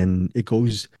up. And it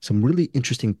goes some really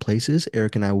interesting places.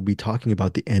 Eric and I will be talking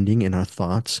about the ending and our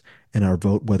thoughts and our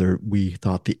vote, whether we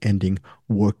thought the ending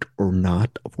worked or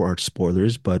not, for our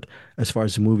spoilers. But as far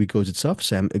as the movie goes itself,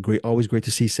 always great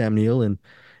to see Sam Neill in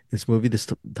this movie. This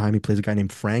time he plays a guy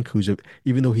named Frank,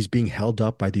 even though he's being held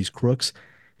up by these crooks,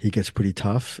 he gets pretty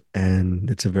tough.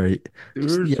 And it's a very,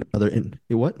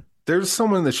 what? There's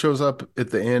someone that shows up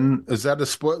at the end. Is that a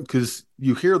spoiler? Because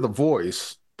you hear the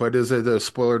voice. But is it a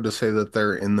spoiler to say that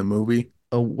they're in the movie?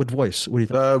 Oh, what voice? What do you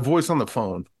think? The voice on the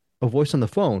phone. A voice on the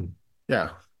phone? Yeah.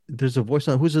 There's a voice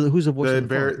on who's a voice on the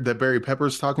phone? That Barry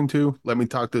Pepper's talking to. Let me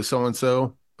talk to so and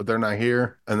so, but they're not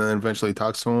here. And then eventually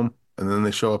talks to them, and then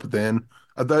they show up at the end.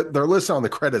 They're listed on the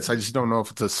credits. I just don't know if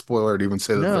it's a spoiler to even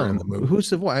say that they're in the movie. Who's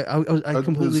the voice? I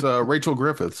completely. It's Rachel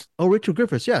Griffiths. Oh, Rachel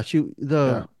Griffiths. Yeah,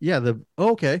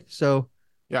 okay. So.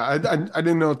 Yeah, I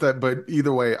didn't know that, but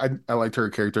either way, I liked her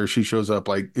character. She shows up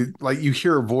like you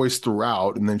hear her voice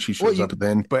throughout, and then she shows up at the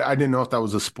end. But I didn't know if that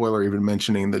was a spoiler, even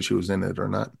mentioning that she was in it or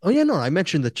not. Oh yeah, no, I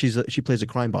mentioned that she plays a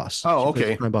crime boss. Oh,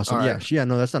 okay, crime boss. Right. Yeah,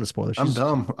 no, that's not a spoiler. I'm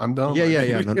dumb.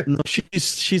 Yeah. No,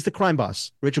 she's the crime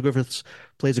boss. Rachel Griffiths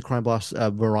plays a crime boss,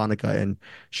 Veronica, and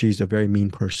she's a very mean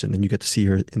person, and you get to see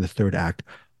her in the third act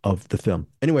of the film.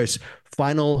 Anyways,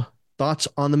 final thoughts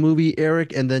on the movie,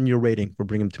 Eric, and then your rating for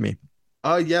Bring Him to Me.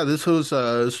 Yeah, this was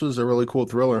a really cool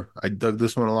thriller. I dug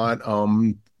this one a lot.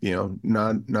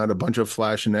 Not a bunch of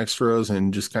flash and extras,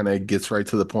 and just kind of gets right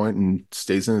to the point and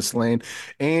stays in its lane.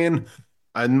 And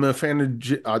I'm a fan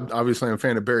obviously I'm a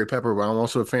fan of Barry Pepper, but I'm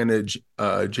also a fan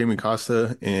of Jamie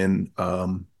Costa, and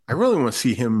I really want to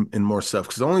see him in more stuff,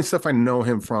 because the only stuff I know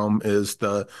him from is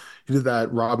he did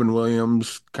that Robin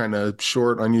Williams kind of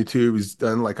short on YouTube. He's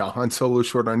done like a Han Solo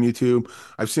short on YouTube.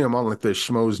 I've seen him on like the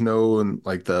Schmoes Know and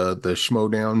like the Schmo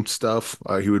Down stuff.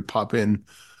 He would pop in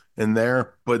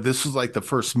there, but this was like the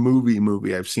first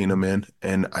movie I've seen him in,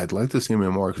 and I'd like to see him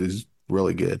in more, because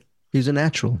really good. He's a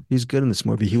natural. He's good in this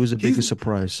movie. He was a biggest He's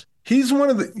surprise. he's one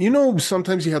of the,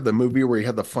 sometimes you have the movie where you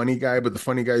have the funny guy, but the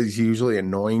funny guy is usually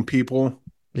annoying people.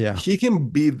 Yeah. He can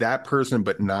be that person,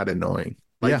 but not annoying.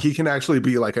 Like Yeah. he can actually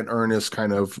be like an earnest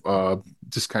kind of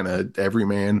just kind of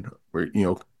everyman, where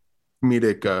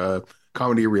comedic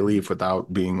comedy relief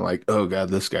without being like, oh God,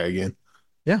 this guy again.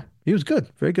 Yeah. He was good.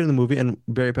 Very good in the movie. And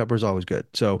Barry Pepper is always good.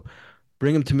 So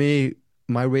bring him to me.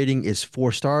 My rating is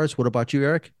 4 stars. What about you,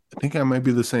 Eric? I think I might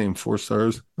be the same. 4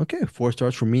 stars. Okay. 4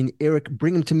 stars for me and Eric.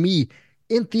 Bring him to me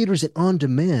in theaters and on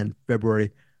demand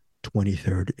February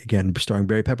 23rd. Again, starring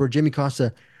Barry Pepper, Jimmy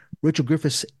Costa, Rachel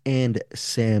Griffiths, and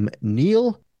Sam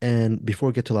Neill. And before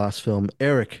we get to the last film,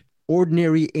 Eric,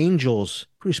 Ordinary Angels.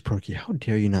 Bruce Perky, how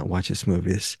dare you not watch this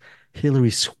movie? This Hilary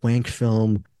Swank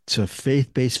film. It's a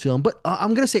faith-based film, but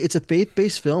I'm gonna say it's a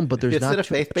faith-based film, but there's Is not it a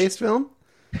faith-based film?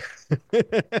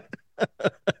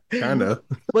 Kind of.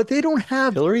 But they don't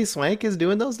have. Hilary Swank is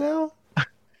doing those now?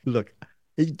 Look,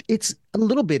 it's a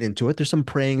little bit into it. There's some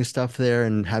praying stuff there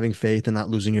and having faith and not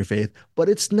losing your faith, but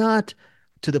it's not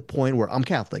to the point where I'm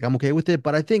Catholic. I'm okay with it,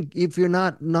 but I think if you're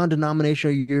not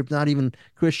non-denominational, you're not even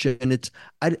Christian.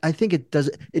 I think it does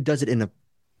it in a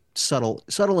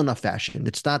subtle enough fashion.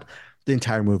 It's not the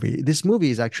entire movie. This movie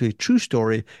is actually a true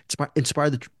story,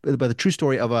 inspired by the true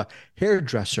story of a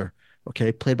hairdresser,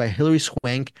 okay, played by Hilary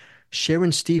Swank,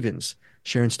 Sharon Stevens.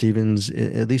 Sharon Stevens,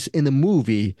 at least in the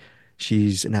movie,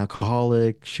 she's an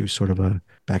alcoholic. She was sort of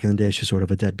back in the day, she was sort of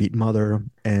a deadbeat mother,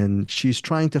 and she's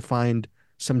trying to find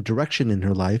some direction in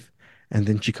her life. And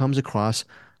then she comes across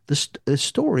this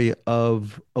story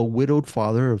of a widowed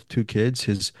father of 2 kids.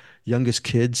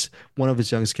 One of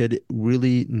his youngest kid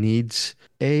really needs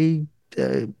a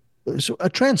a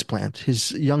transplant.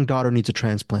 His young daughter needs a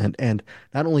transplant, and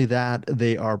not only that,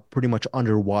 they are pretty much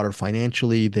underwater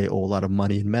financially. They owe a lot of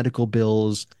money in medical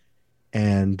bills,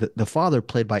 and the father,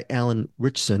 played by Alan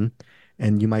Ritchson,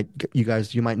 and you might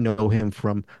know him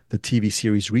from the TV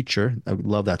series Reacher. I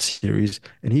love that series,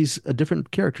 and he's a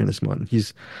different character in this one.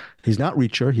 He's not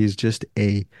Reacher. He's just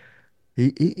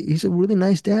he's a really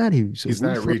nice dad. He's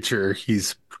not Reacher.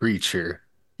 He's Preacher.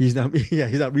 He's not, yeah,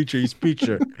 he's not Reacher, he's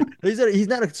Preacher. He's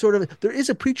not a sort of, there is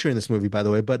a preacher in this movie, by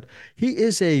the way, but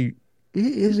his name,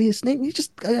 he's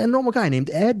just a normal guy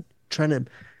named Ed trying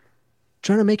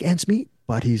to make ends meet,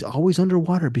 but he's always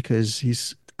underwater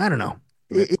because I don't know.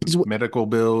 He's Medical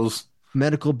bills.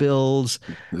 medical bills.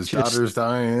 His daughter's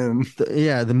dying.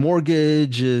 The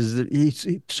mortgage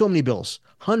so many bills,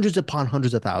 hundreds upon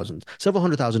hundreds of thousands, several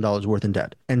 $100,000 worth in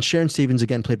debt. And Sharon Stevens,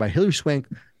 again played by Hilary Swank,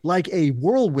 like a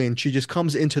whirlwind, she just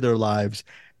comes into their lives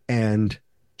and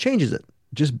changes it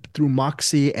just through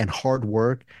moxie and hard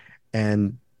work.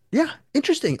 And yeah,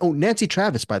 interesting. Oh, Nancy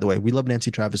Travis, by the way, we love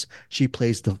Nancy Travis. She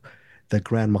plays the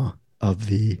grandma of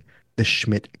the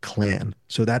Schmidt clan.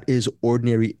 So that is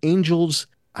Ordinary Angels.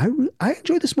 I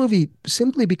enjoy this movie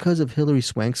simply because of Hilary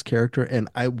Swank's character, and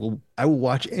I will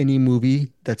watch any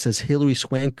movie that says Hilary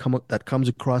Swank that comes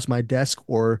across my desk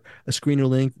or a screener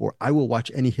link, or I will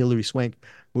watch any Hilary Swank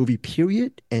movie,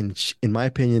 period. And in my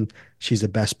opinion, she's the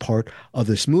best part of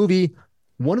this movie.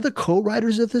 One of the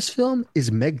co-writers of this film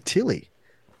is Meg Tilly.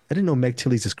 I didn't know Meg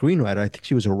Tilly's a screenwriter. I think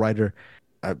she was a writer.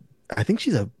 I think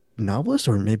she's a novelist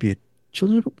or maybe a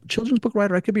children's book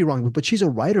writer. I could be wrong, but she's a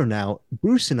writer now.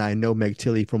 Bruce and I know Meg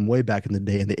Tilly from way back in the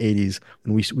day in the 80s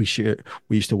when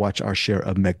we used to watch our share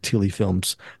of Meg Tilly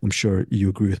films. I'm sure you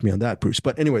agree with me on that, Bruce.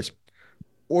 But anyways,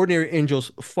 Ordinary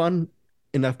Angels, fun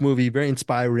enough movie, very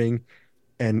inspiring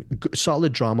and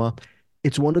solid drama.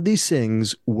 It's one of these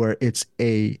things where if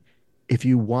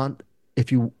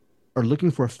you are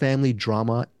looking for a family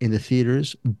drama in the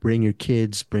theaters, bring your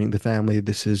kids, bring the family.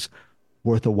 This is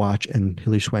worth a watch, and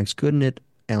Hilary Swank's good in it.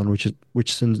 Alan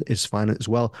Richardson is fine as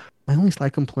well. My only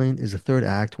slight complaint is the third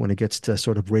act when it gets to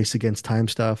sort of race against time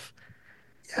stuff.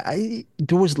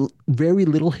 There was very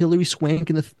little Hilary Swank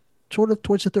in the sort of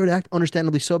towards the third act,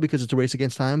 understandably so because it's a race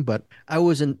against time. But I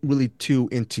wasn't really too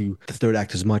into the third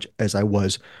act as much as I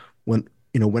was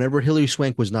whenever Hilary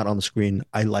Swank was not on the screen.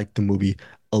 I liked the movie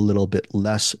a little bit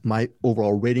less. My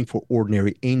overall rating for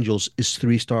Ordinary Angels is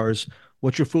 3 stars.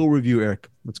 What's your full review, Eric?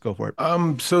 Let's go for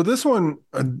it. So this one,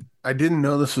 I didn't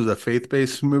know this was a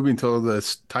faith-based movie until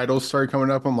the titles started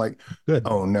coming up. I'm like, Good.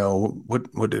 Oh no,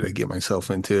 what did I get myself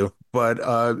into? But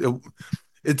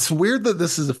it's weird that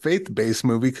this is a faith-based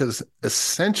movie because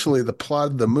essentially the plot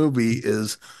of the movie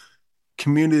is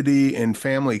community and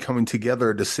family coming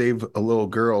together to save a little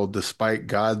girl despite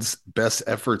God's best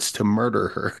efforts to murder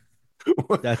her.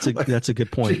 Like, that's a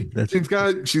good point. That's she's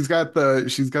got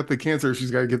the cancer.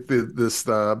 She's got to get this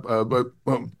but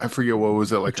well, I forget what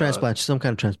was it a like transplant, some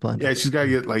kind of transplant. yeah, she's got to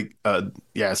get like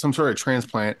yeah, some sort of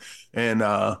transplant. And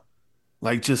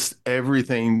like just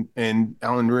everything. And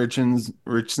Alan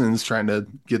Richardson's trying to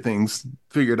get things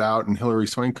figured out, and Hilary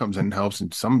Swank comes in and helps,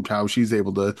 and somehow she's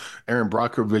able to Aaron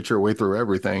Brockovich her way through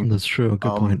everything. That's true. Good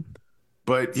Um, point.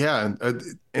 but yeah,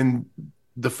 and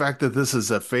the fact that this is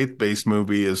a faith-based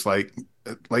movie is like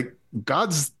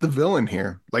God's the villain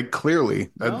here. Like clearly,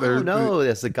 No,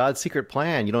 it's the God's secret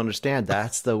plan. You don't understand.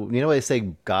 That's the, you know, what they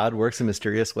say God works in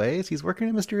mysterious ways. He's working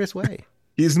in a mysterious way.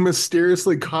 he's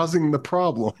mysteriously causing the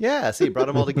problem. Yeah, see, brought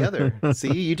them all together.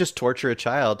 See, you just torture a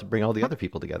child to bring all the other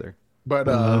people together. But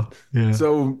Yeah.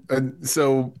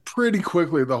 so pretty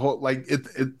quickly the whole like it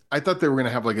I thought they were gonna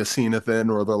have like a scene at the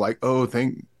end where they're like, oh,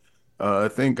 thank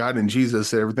God and Jesus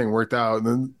that everything worked out.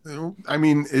 And then I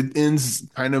mean it ends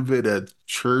kind of at a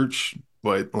church,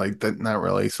 but like that not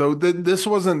really. So this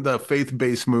wasn't the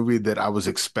faith-based movie that I was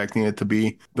expecting it to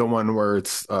be. The one where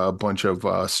it's a bunch of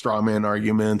straw man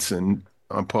arguments and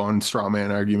upon straw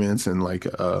man arguments and like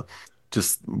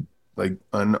just like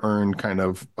unearned kind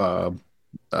of uh,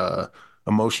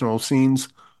 emotional scenes.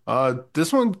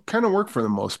 This one kind of worked for the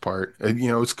most part.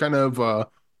 It's kind of, I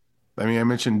mean, I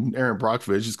mentioned Aaron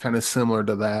Brockovich is kind of similar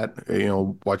to that.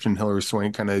 Watching Hilary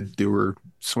Swank kind of do her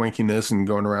swankiness and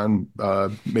going around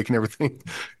making everything,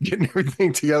 getting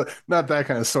everything together. Not that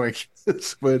kind of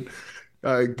swankiness, but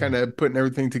kind of putting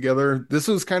everything together. This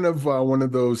was kind of one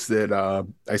of those that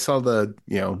I saw the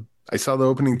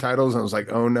opening titles and I was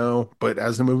like, oh no. But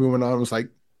as the movie went on, I was like,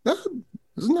 "Ah,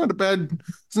 this is not a bad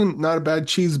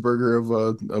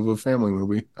cheeseburger of a family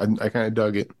movie. I kind of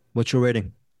dug it. What's your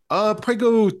rating? Probably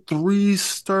go 3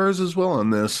 stars as well on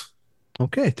this.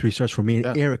 Okay, 3 stars for me and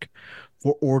Yeah. Eric.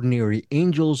 For Ordinary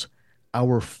Angels,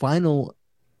 our final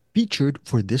featured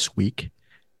for this week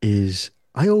is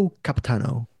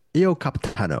Capitano. Io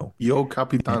Capitano. Yo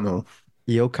Capitano.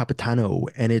 Io Capitano.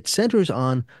 And it centers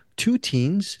on two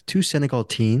Senegal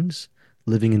teens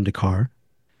living in Dakar.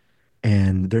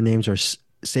 And their names are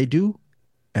Seydou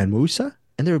and Moussa,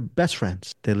 and they're best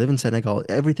friends. They live in Senegal.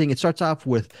 Everything, it starts off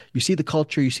with you see the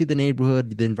culture, you see the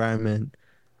neighborhood, the environment.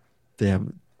 They have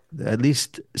at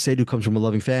least Seydou comes from a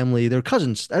loving family. They're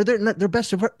cousins. They're best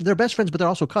friends, but they're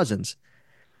also cousins.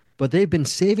 But they've been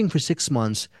secretly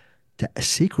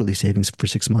saving for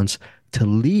 6 months to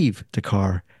leave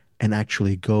Dakar and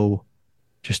actually go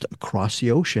just across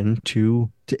the ocean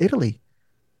to Italy.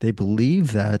 They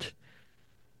believe that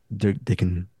they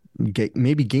can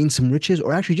maybe gain some riches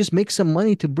or actually just make some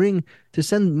money to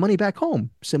send money back home.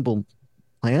 Simple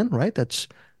plan, right? That's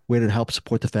way to help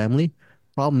support the family.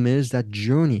 Problem is that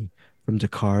journey from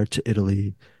Dakar to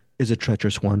Italy is a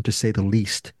treacherous one, to say the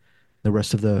least. The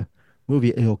rest of the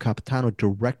movie, Il Capitano,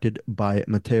 directed by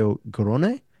Matteo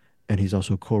Garrone, and he's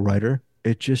also a co-writer.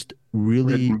 It just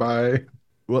really, Written by.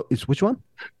 well, it's which one?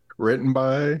 Written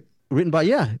by. Written by,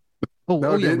 yeah.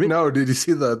 Did you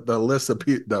see the list of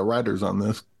the writers on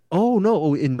this? Oh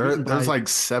no, There's like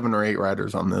 7 or 8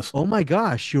 writers on this. Oh my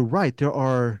gosh, you're right. There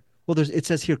are, well, it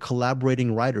says here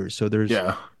collaborating writers. So there's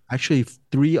Yeah. actually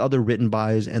 3 other written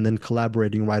bys and then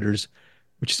collaborating writers,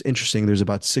 which is interesting. There's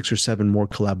about 6 or 7 more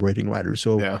collaborating writers.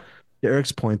 So Yeah. to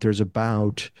Eric's point, there's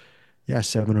about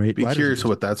 7 or 8 Be writers. curious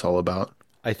what that's all about.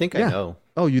 I think Yeah. I know.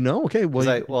 Oh, you know? Okay.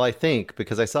 Well, I think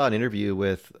because I saw an interview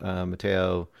with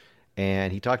Matteo,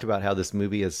 and he talked about how this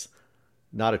movie is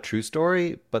not a true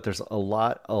story, but there's a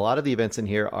lot of the events in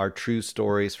here are true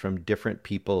stories from different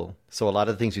people. So a lot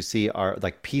of the things you see are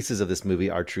like pieces of this movie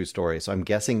are true stories. So I'm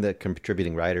guessing the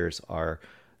contributing writers are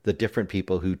the different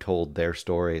people who told their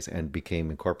stories and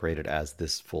became incorporated as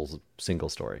this full single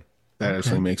story. That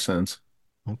actually makes sense.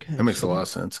 okay. That makes a lot of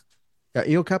sense. Yeah,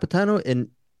 Il Capitano, and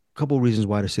a couple of reasons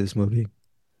why to see this movie.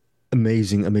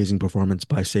 Amazing performance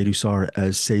by Seydou Sarr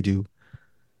as Seydou,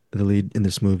 the lead in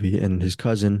this movie, and his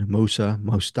cousin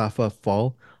Mustafa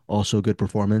Fall, also a good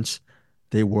performance.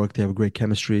 They have a great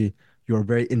chemistry. You're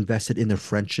very invested in their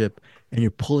friendship, and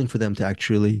you're pulling for them to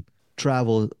actually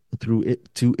travel through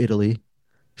it to Italy.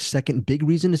 Second big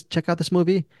reason to check out this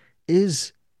movie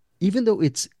is even though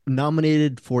it's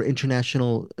nominated for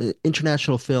international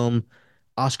film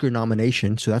Oscar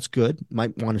nomination, so that's good.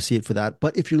 Might want to see it for that.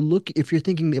 But if you're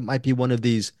thinking it might be one of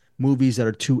these movies that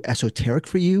are too esoteric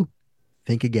for you,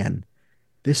 think again.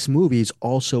 This movie is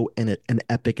also an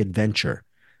epic adventure.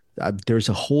 There's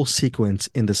a whole sequence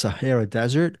in the Sahara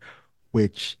Desert,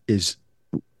 which is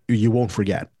you won't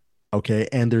forget. Okay,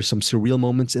 and there's some surreal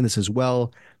moments in this as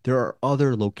well. There are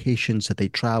other locations that they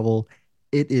travel.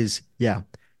 It is,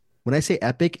 when I say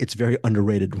epic, it's very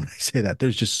underrated when I say that.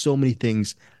 There's just so many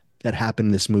things that happen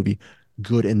in this movie,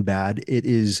 good and bad. It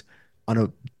is on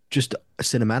a just a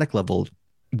cinematic level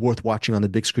worth watching on the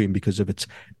big screen because of its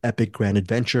epic grand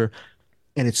adventure.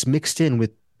 And it's mixed in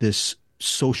with this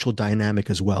social dynamic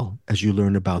as well as you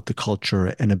learn about the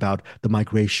culture and about the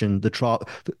migration, the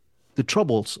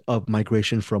troubles of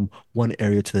migration from one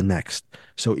area to the next.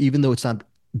 So even though it's not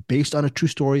based on a true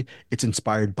story, it's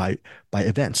inspired by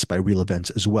events, by real events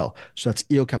as well. So that's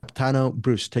Io Capitano.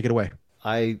 Bruce, take it away.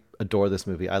 I adore this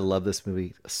movie. I love this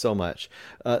movie so much.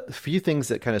 A few things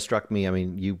that kind of struck me. I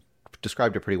mean, you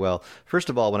described it pretty well. First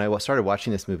of all, when I started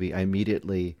watching this movie, I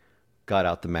immediately got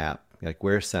out the map. Like,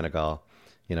 where's Senegal?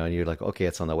 You know, and you're like, okay,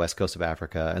 it's on the west coast of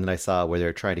Africa. And then I saw where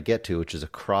they're trying to get to, which is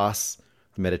across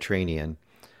the Mediterranean.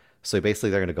 So basically,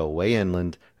 they're going to go way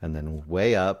inland and then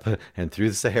way up and through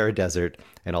the Sahara Desert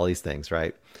and all these things,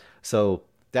 right? So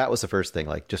that was the first thing.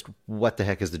 Like, just what the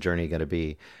heck is the journey going to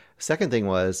be? Second thing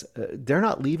was, they're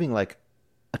not leaving like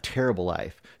a terrible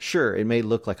life. Sure, it may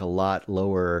look like a lot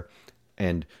lower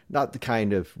and not the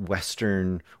kind of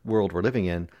Western world we're living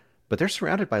in, but they're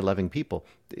surrounded by loving people.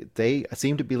 They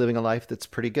seem to be living a life that's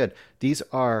pretty good. These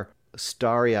are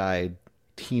starry-eyed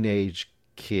teenage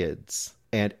kids.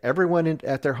 And everyone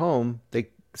at their home, they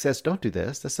says, don't do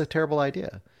this. That's a terrible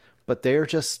idea. But they're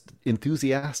just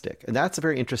enthusiastic. And that's a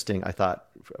very interesting, I thought,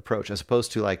 approach, as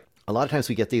opposed to like, a lot of times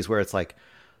we get these where it's like,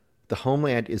 the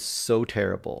homeland is so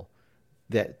terrible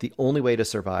that the only way to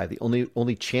survive, the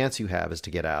only chance you have is to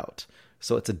get out.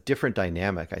 So it's a different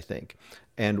dynamic, I think.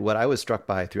 And what I was struck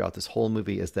by throughout this whole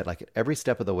movie is that like at every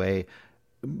step of the way,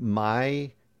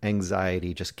 my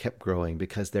anxiety just kept growing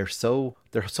because they're so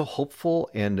hopeful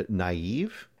and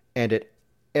naive. And at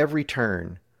every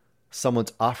turn,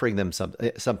 someone's offering them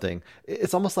something.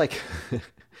 It's almost like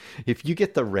if you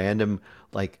get the random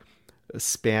like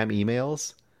spam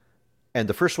emails and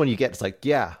the first one you get is like,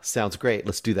 yeah, sounds great.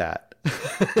 Let's do that.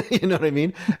 You know what I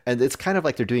mean? And it's kind of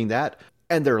like they're doing that.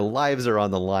 And their lives are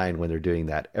on the line when they're doing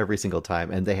that every single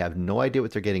time. And they have no idea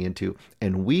what they're getting into.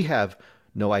 And we have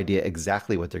no idea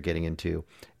exactly what they're getting into.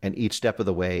 And each step of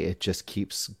the way, it just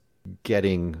keeps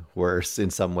getting worse in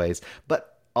some ways.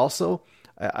 But also,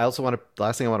 the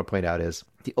last thing I want to point out is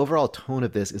the overall tone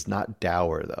of this is not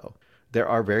dour, though. There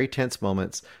are very tense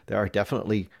moments. There are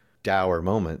definitely dour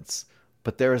moments.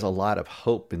 But there is a lot of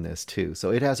hope in this too. So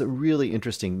it has a really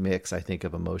interesting mix, I think,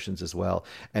 of emotions as well.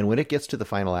 And when it gets to the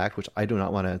final act, which I do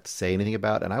not want to say anything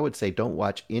about, and I would say don't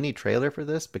watch any trailer for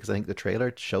this because I think the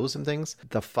trailer shows some things.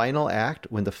 The final act,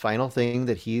 when the final thing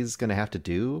that he's going to have to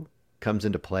do comes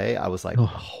into play, I was like,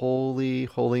 holy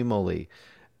moly.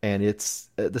 And it's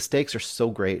the stakes are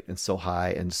so great and so high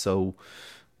and so...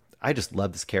 I just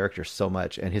love this character so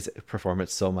much and his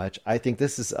performance so much. I think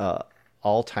this is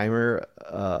all-timer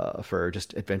for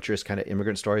just adventurous kind of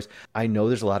immigrant stories. I know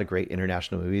there's a lot of great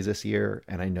international movies this year,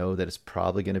 and I know that it's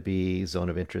probably going to be Zone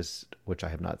of Interest, which I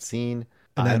have not seen.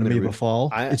 Anatomy of a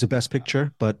Fall. It's a best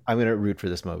picture, but I'm going to root for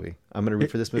this movie.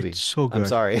 It's so good. I'm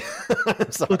sorry.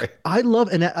 I'm sorry. Look, I love,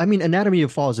 Anatomy of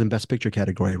a Fall is in best picture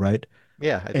category, right?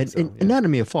 Yeah, I think so. Yeah.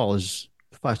 Anatomy of a Fall is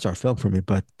a 5-star film for me,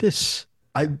 but this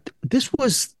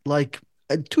was like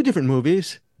two different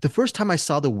movies. The first time I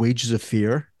saw The Wages of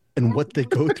Fear and what they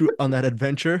go through on that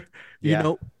adventure, you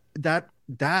know,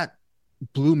 that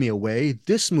blew me away.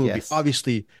 This movie,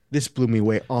 obviously, this blew me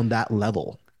away on that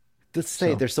level. Let's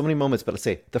say there's so many moments, but let's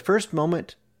say the first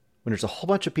moment when there's a whole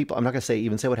bunch of people, I'm not going to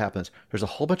even say what happens. There's a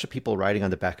whole bunch of people riding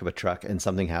on the back of a truck and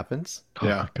something happens.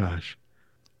 Yeah. Oh, gosh.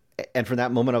 And from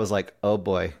that moment, I was like, oh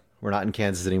boy, we're not in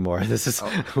Kansas anymore. This is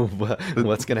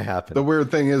what's going to happen. The weird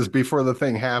thing is before the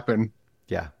thing happened.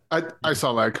 Yeah. I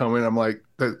saw that coming. I'm like,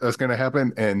 that's going to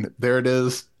happen. And there it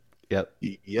is.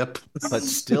 Yep. But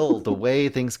still, the way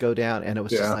things go down, and it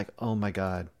was just like, oh my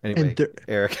God. Anyway,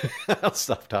 Eric, I'll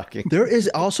stop talking. There is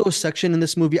also a section in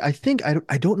this movie. I think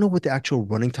I don't know what the actual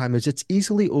running time is. It's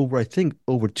easily over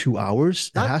 2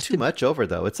 hours. Not too much over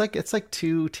though. It's like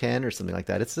 2:10 or something like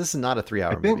that. This is not a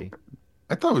 3-hour movie.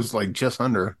 I thought it was like just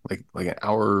under like an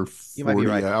hour 40, you might be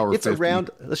right. An hour it's 50. Around,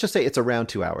 let's just say it's around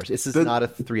 2 hours. This is not a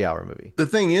 3-hour movie. The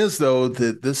thing is though,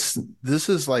 that this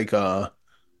is like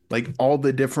all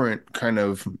the different kind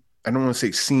of, I don't want to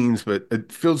say scenes, but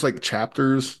it feels like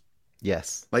chapters.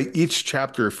 Yes. Like each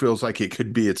chapter feels like it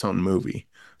could be its own movie.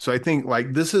 So I think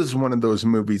like this is one of those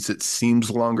movies that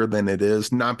seems longer than it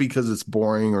is, not because it's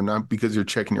boring or not because you're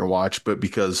checking your watch, but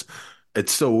because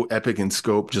it's so epic in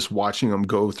scope, just watching them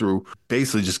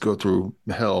basically go through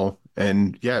hell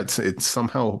And yeah, it's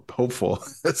somehow hopeful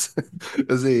as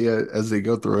they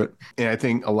go through it. And I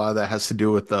think a lot of that has to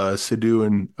do with Sidhu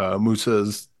and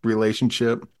Musa's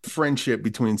relationship. Friendship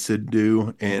between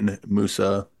Sidhu and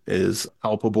Musa is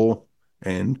palpable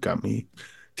and got me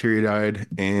teary-eyed.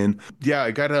 And yeah,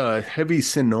 I got a heavy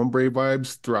Sin Nombre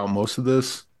vibes throughout most of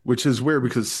this, which is weird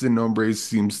because Sin Nombre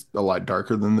seems a lot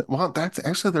darker than well, that's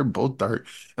actually they're both dark.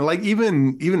 And like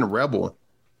even Rebel,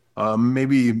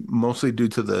 maybe mostly due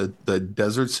to the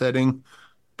desert setting,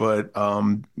 but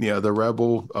yeah, the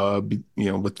Rebel,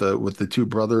 with the two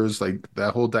brothers, like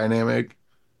that whole dynamic.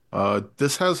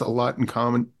 This has a lot in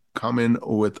common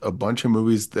with a bunch of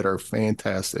movies that are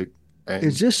fantastic, Is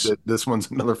and this, this one's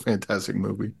another fantastic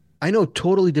movie. I know,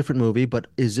 totally different movie, but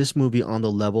is this movie on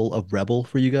the level of Rebel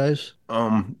for you guys?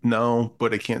 No,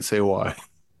 but I can't say why.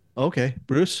 Okay,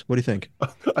 Bruce, what do you think?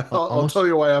 I'll tell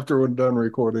you why after we're done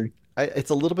recording.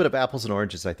 It's a little bit of apples and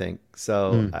oranges, I think.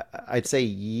 So I'd say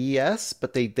yes,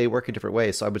 but they work in different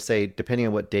ways. So I would say, depending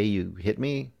on what day you hit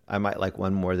me, I might like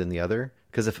one more than the other.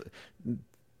 Because if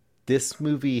this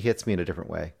movie hits me in a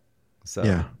different way. So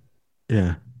Yeah,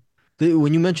 yeah.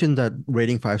 When you mentioned that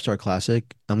rating 5-star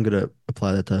classic, I'm gonna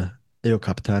apply that to Io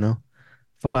Capitano.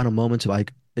 Final moments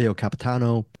like Io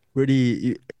Capitano.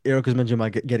 Really, Eric has mentioned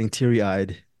about getting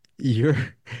teary-eyed. You're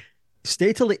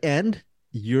stay till the end.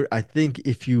 I think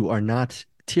if you are not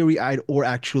teary-eyed or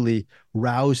actually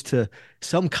roused to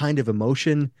some kind of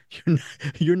emotion,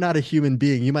 you're not a human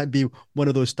being. You might be one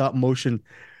of those stop motion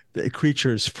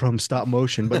creatures from stop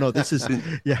motion. But no, this is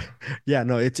yeah, yeah.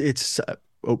 No, it's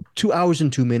 2 hours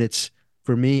and 2 minutes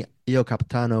for me. Io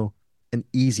Capitano, an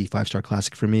easy 5-star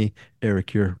classic for me.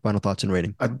 Eric, your final thoughts and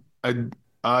rating?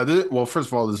 Well, first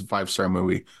of all, this is a 5-star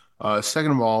movie.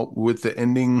 Second of all, with the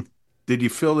ending, did you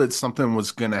feel that something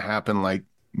was going to happen, like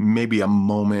maybe a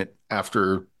moment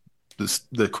after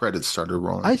the credits started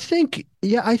rolling? I think,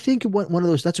 yeah, I think one of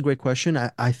those. That's a great question.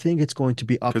 I think it's going to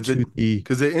be up to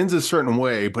because it ends a certain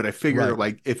way, but I figure Right.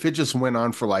 like if it just went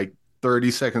on for like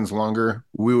 30 seconds longer,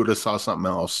 we would have saw something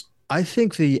else. I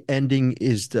think the ending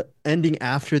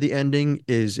after the ending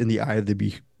is in the eye of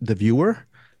the viewer.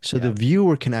 So the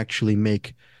viewer can actually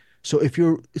make. So if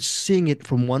you're seeing it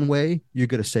from one way, you're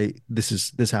gonna say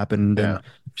this happened. And Yeah.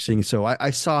 seeing so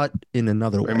I saw it in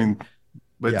another way. I mean,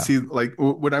 but Yeah. see, like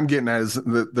what I'm getting at is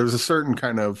that there's a certain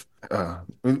kind of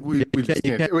we just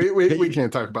you can't we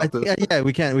can't talk about this. yeah,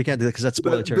 we can't do that because that's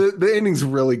spoiler The ending's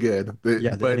really good.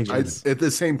 Yeah, the ending's really good. At the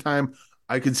same time,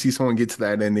 I could see someone get to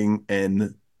that ending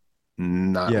and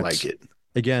not Yes. like it.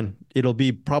 Again, it'll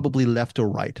be probably left or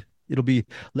right. It'll be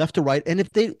left or right. And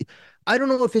I don't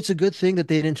know if it's a good thing that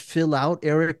they didn't fill out,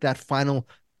 Eric, that final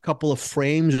couple of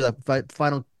frames or that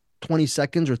final 20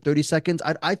 seconds or 30 seconds.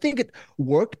 I think it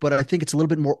worked, but I think it's a little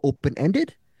bit more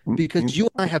open-ended because you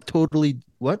and I have totally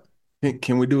what?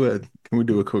 Can we do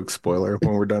a quick spoiler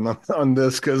when we're done on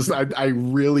this? Because I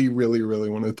really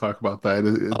want to talk about that.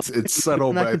 It's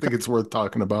subtle, but I think it's worth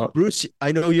talking about. Bruce,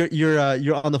 I know you're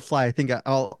on the fly. I think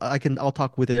I'll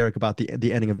talk with Eric about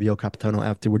the ending of Io Capitano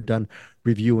after we're done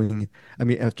reviewing. I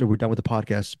mean, after we're done with the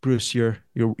podcast. Bruce, your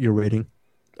rating?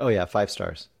 Oh yeah, 5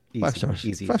 stars. Easy. 5 stars.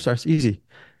 Easy. 5 stars. Easy.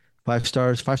 5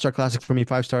 stars. 5-star classic for me.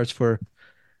 5 stars for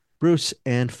Bruce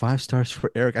and 5 stars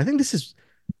for Eric. I think this is.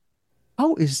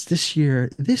 How is this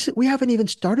year? We haven't even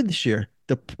started this year.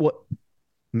 What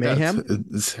Mayhem? Yeah,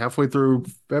 it's halfway through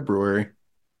February.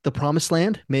 The Promised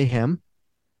Land, Mayhem,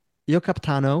 Io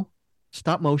Capitano,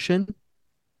 Stop Motion,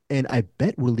 and I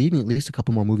bet we're leaving at least a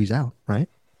couple more movies out, right?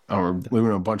 Oh, we're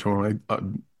leaving a bunch of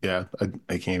them.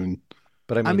 I can't even.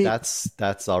 But I mean,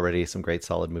 that's already some great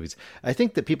solid movies. I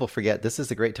think that people forget this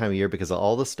is a great time of year because of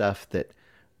all the stuff that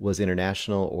was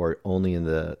international or only in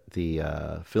the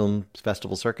film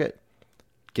festival circuit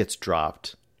gets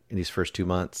dropped in these first 2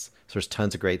 months. So there's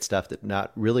tons of great stuff that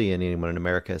not really anyone in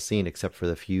America has seen except for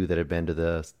the few that have been to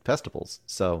the festivals.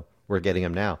 So we're getting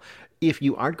them now. If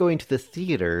you aren't going to the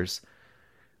theaters,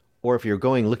 or if you're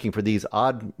going looking for these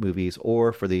odd movies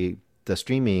or for the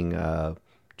streaming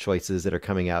choices that are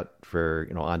coming out for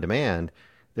on demand,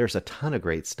 there's a ton of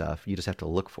great stuff. You just have to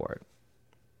look for it.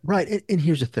 Right. And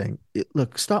here's the thing.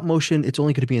 Look, Stop Motion, it's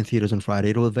only going to be in theaters on Friday.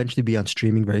 It'll eventually be on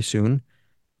streaming very soon.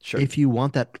 Sure. If you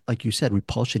want that, like you said,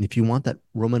 repulsion, if you want that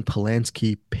Roman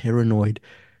Polanski paranoid,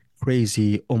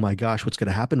 crazy, oh my gosh, what's going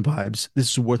to happen vibes, this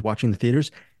is worth watching in the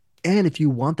theaters. And if you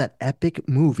want that epic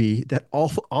movie that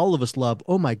all of us love,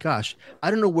 oh my gosh, I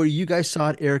don't know where you guys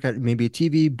saw it, Eric, maybe a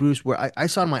TV, Bruce, where I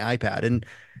saw it on my iPad. And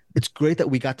it's great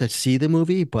that we got to see the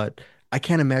movie, but I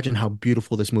can't imagine how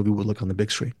beautiful this movie would look on the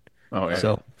big screen. Oh, yeah.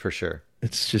 So For sure.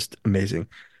 it's just amazing.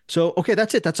 So, okay,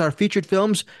 that's it. That's our featured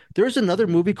films. There's another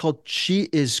movie called She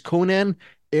is Conan.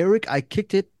 Eric, I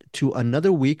kicked it to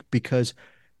another week because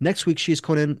next week she's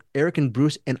Conan, Eric and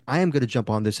Bruce, and I am going to jump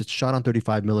on this. It's shot on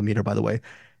 35 millimeter, by the way,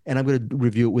 and I'm going to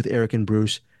review it with Eric and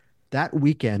Bruce. That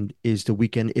weekend is the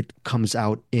weekend it comes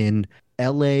out in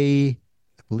LA, I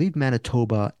believe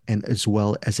Manitoba, and as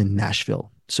well as in Nashville.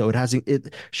 So it has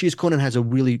it. She's Conan has a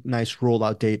really nice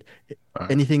rollout date. All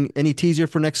right. Any teaser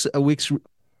for next week's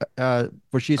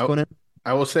for She's I, Conan?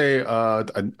 I will say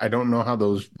I don't know how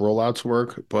those rollouts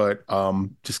work, but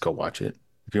just go watch it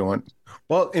if you want.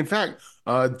 Well, in fact,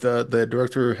 the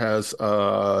director has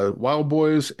Wild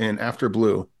Boys and After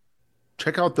Blue.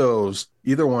 Check out those,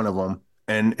 either one of them.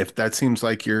 And if that seems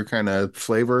like your kind of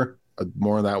flavor,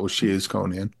 more of that was She Is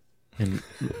Conan. And,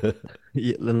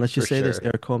 yeah, and let's just For say this: sure.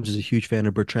 Eric Holmes is a huge fan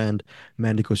of Bertrand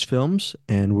Mandico's films,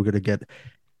 and we're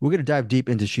gonna dive deep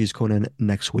into She's Conan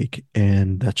next week,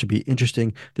 and that should be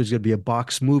interesting. There's gonna be a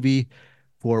box movie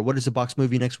for what is the box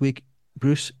movie next week,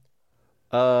 Bruce?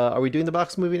 Are we doing the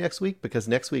box movie next week? Because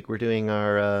next week we're doing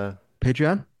our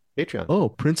Patreon? Patreon. Oh,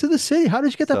 Prince of the City. How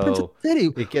did you get that Prince of So the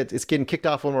City? it's getting kicked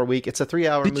off one more week. It's a 3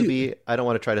 hour Did you- movie. I don't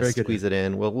want to try to Very good. squeeze it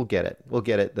in. Well, we'll get it. We'll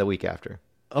get it the week after.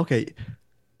 Okay,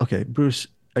 okay, Bruce.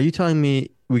 Are you telling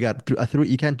me we got a three?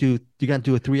 You can't do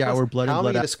a 3 hour blood How and am I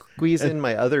blood going to squeeze in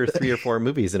my other 3 or 4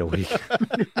 movies in a week?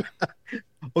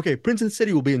 Okay, Prince of the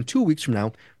City will be in 2 weeks from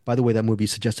now. By the way, that movie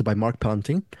is suggested by Mark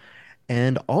Ponting.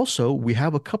 And also, we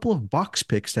have a couple of box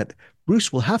picks that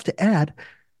Bruce will have to add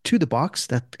to the box.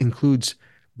 That includes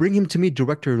Bring Him to Me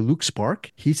director Luke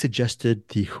Spark. He suggested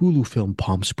the Hulu film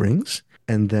Palm Springs.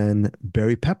 And then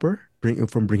Barry Pepper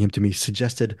from Bring Him to Me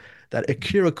suggested that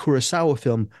Akira Kurosawa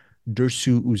film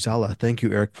Dersu Uzala. Thank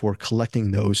you, Eric, for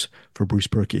collecting those for Bruce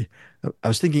Perky. I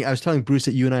was telling Bruce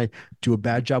that you and I do a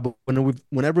bad job.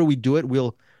 Whenever we do it,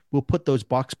 we'll put those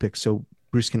box picks so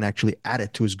Bruce can actually add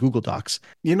it to his Google Docs.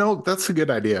 You know, that's a good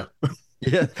idea.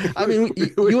 Yeah, I mean,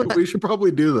 We should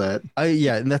probably do that.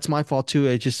 yeah, and that's my fault too.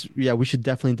 We should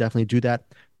definitely do that.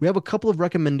 We have a couple of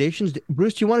recommendations.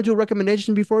 Bruce, do you want to do a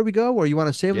recommendation before we go, or you want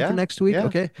to save them for next week? Yeah.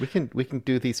 Okay, We can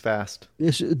do these fast.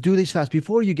 yes, do these fast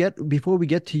before we get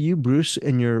to you, Bruce,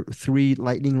 and your 3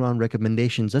 lightning round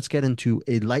recommendations. Let's get into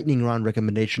a lightning round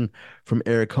recommendation from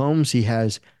Eric Holmes. He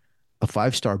has a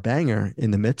 5-star banger in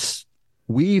the midst.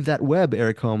 Weave that web,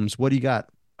 Eric Holmes. What do you got?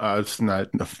 It's not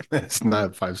it's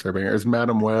not 5-star banger. It's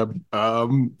Madam Web.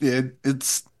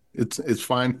 It's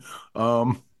fine.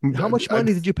 How much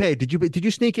money did you pay? Did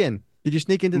you sneak in? Did you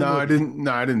sneak into the No, movie? I didn't.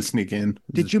 No, I didn't sneak in.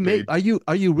 Did Just you make? paid.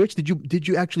 Are you rich? Did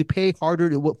you actually pay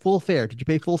harder? Full fare? Did you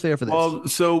pay full fare for this? Well,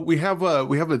 so we have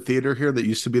a theater here that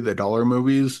used to be the dollar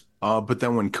movies. But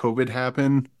then when COVID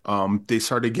happened, they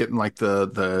started getting like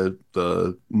the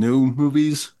new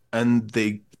movies, and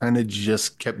they kind of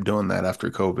just kept doing that after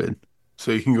COVID.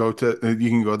 So you can go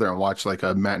there and watch like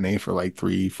a matinee for like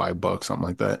 $3-5, something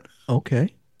like that.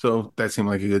 Okay. So that seemed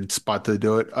like a good spot to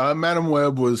do it. Madam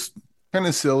Web was kind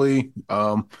of silly.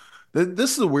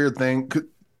 This is a weird thing.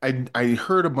 I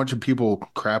heard a bunch of people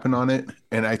crapping on it,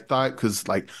 and I thought because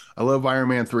like I love Iron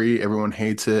Man 3, everyone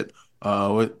hates it.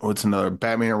 What's another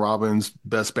Batman and Robin's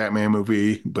best Batman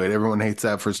movie, but everyone hates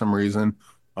that for some reason.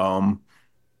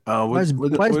 Why is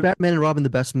Batman and Robin the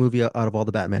best movie out of all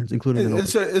the Batmans, including the Nolan?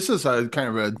 It's just a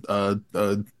kind of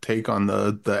a take on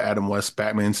the Adam West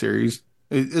Batman series.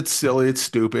 It's silly, it's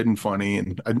stupid and funny,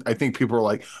 and I think people are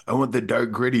like, I want the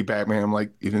dark, gritty Batman. I'm like,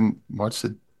 you didn't watch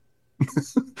you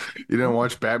didn't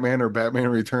watch Batman or Batman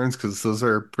Returns because those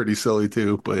are pretty silly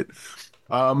too. But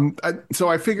so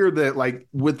I figured that like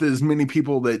with as many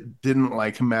people that didn't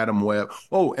like Madam Web,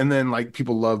 oh, and then like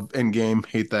people love Endgame,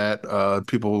 hate that.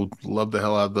 People love the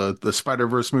hell out of the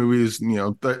Spider-Verse movies. You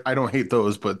know, I don't hate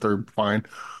those, but they're fine.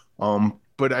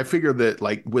 But I figured that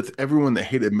like with everyone that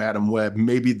hated Madam Web,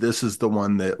 maybe this is the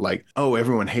one that like, oh,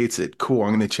 everyone hates it. Cool,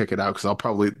 I'm gonna check it out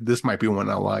because this might be one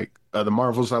I like. The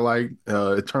Marvels I like,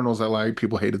 Eternals I like.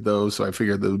 People hated those, so I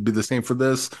figured that would be the same for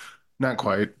this. Not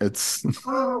quite. It's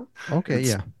Okay, it's,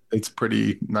 yeah. it's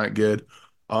pretty not good.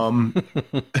 Um,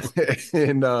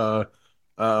 and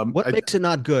What I, makes it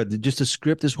not good? Just the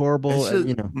script is horrible.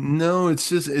 no, it's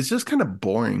just kind of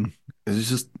boring. It's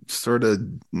just sort of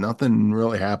nothing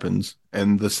really happens,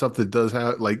 and the stuff that does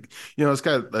have like it's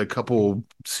got a couple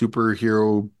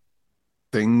superhero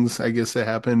things I guess that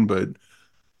happen, but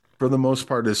for the most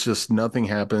part, it's just nothing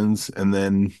happens, and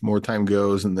then more time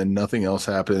goes, and then nothing else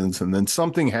happens, and then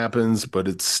something happens, but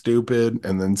it's stupid,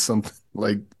 and then something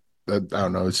like that. I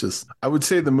don't know. It's just I would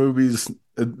say the movies.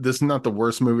 This is not the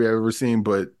worst movie I've ever seen,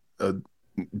 but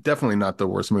definitely not the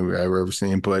worst movie I've ever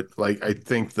seen. But like I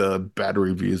think the bad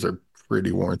reviews are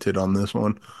pretty warranted on this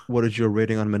one. What is your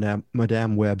rating on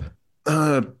Madame Web?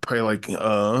 Probably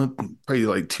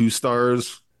like 2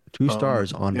 stars. 2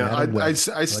 stars on Yeah, Madam Web.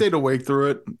 I stayed awake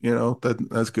through it.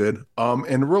 That's good.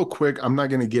 And real quick, I'm not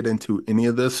going to get into any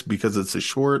of this because it's a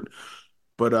short.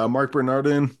 But Mark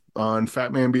Bernardin on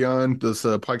Fat Man Beyond does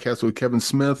a podcast with Kevin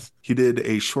Smith. He did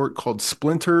a short called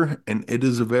Splinter, and it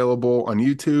is available on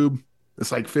YouTube.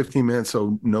 It's like 15 minutes,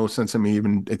 so no sense in me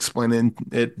even explaining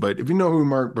it. But if you know who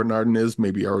Mark Bernardin is,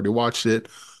 maybe you already watched it.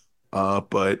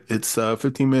 But it's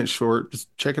 15 minutes short.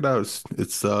 Just check it out.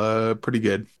 It's pretty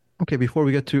good. Okay,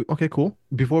 cool.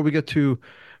 Before we get to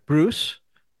Bruce,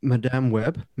 Madam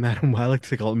Web, I like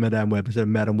to call it Madame Web instead of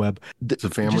Madam Web. It's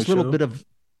a family Just a little show. bit of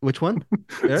which one?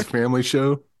 It's a Eric? family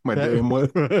show. My damn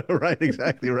what? Right,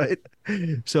 exactly right.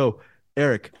 So,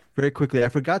 Eric, very quickly, I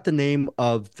forgot the name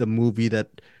of the movie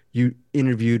that you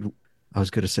interviewed. I was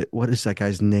going to say, what is that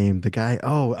guy's name? The guy,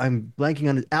 oh, I'm blanking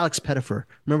on it. Alex Pettyfer.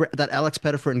 Remember that Alex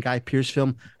Pettyfer and Guy Pearce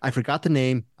film? I forgot the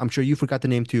name. I'm sure you forgot the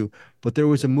name too. But there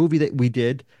was a movie that we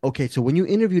did. Okay, so when you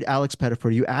interviewed Alex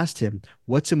Pettyfer, you asked him,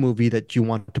 what's a movie that you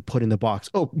want to put in the box?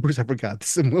 Oh, Bruce, I forgot.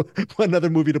 This is another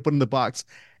movie to put in the box.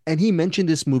 And he mentioned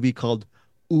this movie called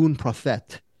Un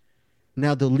Prophète.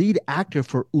 Now, the lead actor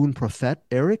for Un Prophète,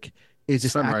 Eric, is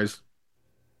this Sunrise.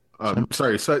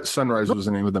 Sunrise was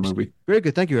the name of the movie. Very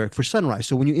good. Thank you, Eric, for Sunrise.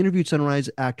 So when you interviewed Sunrise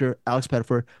actor Alex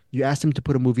Pettyfer, you asked him to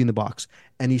put a movie in the box.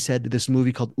 And he said this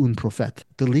movie called Un Prophète.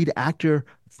 The lead actor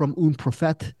from Un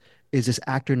Prophète is this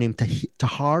actor named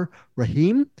Tahar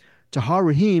Rahim. Tahar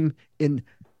Rahim in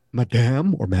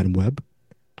Madame Web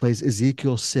plays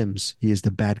Ezekiel Sims. He is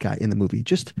the bad guy in the movie.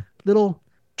 Just little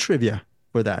trivia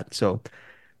for that. So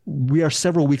we are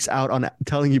several weeks out on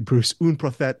telling you, Bruce, Un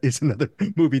Prophète is another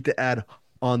movie to add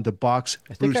on the box.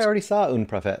 I think Bruce, I already saw Un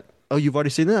Prophet. oh, you've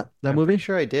already seen that I'm movie? pretty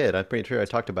sure I did. I'm pretty sure I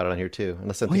talked about it on here too,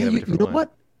 unless I'm Oh, yeah, thinking of a you different know one.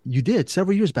 what? You did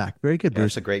several years back. Very good, Yeah,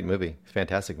 Bruce. it's a great movie.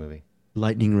 Fantastic movie.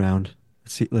 Lightning round.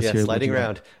 Let's Yes, hear lightning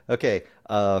round. Okay,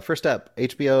 first up,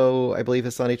 HBO. I believe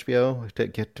it's on HBO.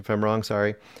 If I'm wrong,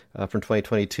 sorry. From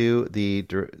 2022,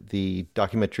 the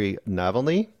documentary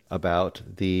Navalny about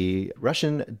the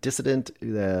Russian dissident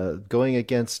going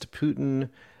against Putin.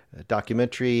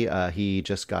 Documentary. He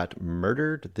just got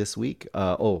murdered this week.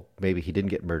 Maybe he didn't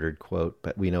get murdered, quote,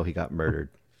 but we know he got murdered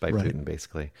by Right. Putin,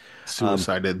 basically.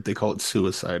 Suicided. They call it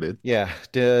suicided. Yeah,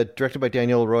 directed by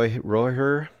Daniel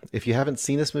Royer. If you haven't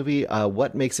seen this movie,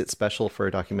 what makes it special for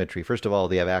a documentary? First of all,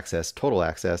 they have access, total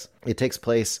access. It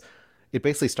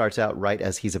basically starts out right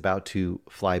as he's about to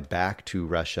fly back to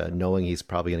Russia, knowing he's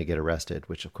probably going to get arrested,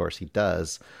 which of course he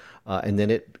does. And then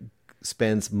it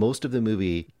spends most of the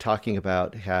movie talking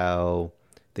about how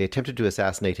they attempted to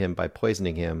assassinate him by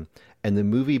poisoning him. And the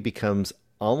movie becomes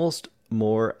almost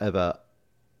more of a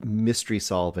mystery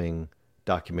solving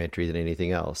documentary than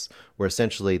anything else, where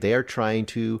essentially they are trying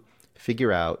to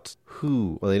figure out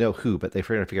they know who, but they're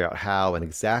trying to figure out how and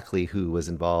exactly who was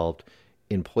involved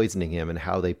in poisoning him and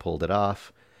how they pulled it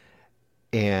off.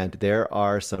 And there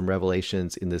are some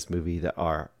revelations in this movie that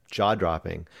are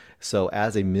jaw-dropping. So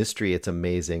as a mystery, it's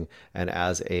amazing. And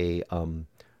as a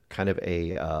kind of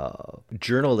a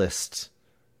journalist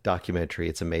documentary,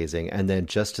 it's amazing. And then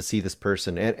just to see this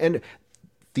person, and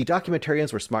the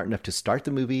documentarians were smart enough to start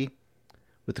the movie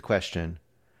with the question,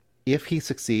 if they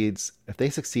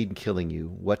succeed in killing you,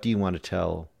 what do you want to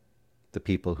tell the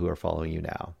people who are following you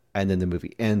now? And then the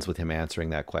movie ends with him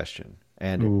answering that question.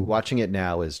 And watching it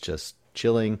now is just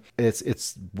chilling.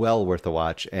 It's well worth a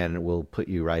watch, and will put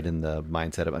you right in the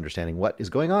mindset of understanding what is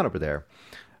going on over there.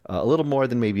 A little more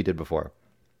than maybe you did before.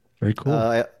 Very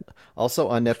cool. Also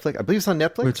on Netflix. I believe it's on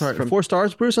Netflix. Wait, sorry, 4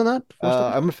 stars, Bruce, on that? 4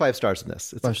 stars? I'm at 5 stars in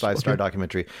this. It's a 5-star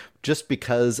documentary. Just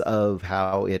because of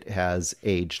how it has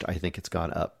aged, I think it's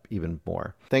gone up even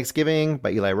more. Thanksgiving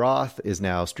by Eli Roth is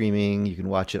now streaming. You can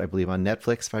watch it, I believe, on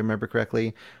Netflix, if I remember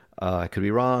correctly. I could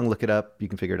be wrong. Look it up. You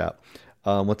can figure it out.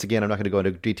 Once again, I'm not going to go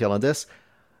into detail on this.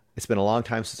 It's been a long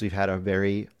time since we've had a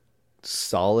very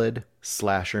solid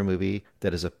slasher movie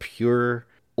that is a pure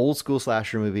old school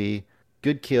slasher movie.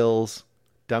 Good kills,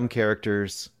 dumb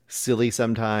characters, silly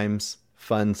sometimes,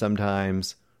 fun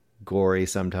sometimes, gory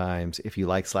sometimes. If you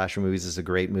like slasher movies, it's a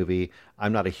great movie.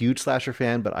 I'm not a huge slasher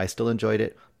fan, but I still enjoyed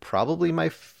it. Probably my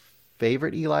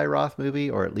favorite Eli Roth movie,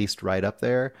 or at least right up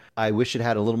there. I wish it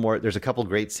had a little more. There's a couple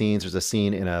great scenes. There's a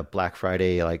scene in a Black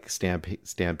Friday like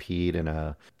stampede,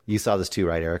 and you saw this too,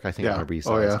 right, Eric? I think I remember you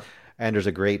saw this. Yeah. And there's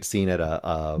a great scene at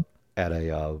a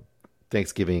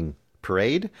Thanksgiving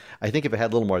parade. I think if it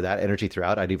had a little more of that energy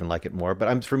throughout, I'd even like it more.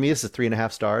 But for me, this is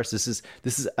 3.5 stars. This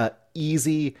is a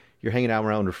easy. You're hanging out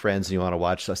around with friends and you want to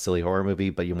watch a silly horror movie,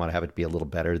 but you want to have it be a little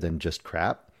better than just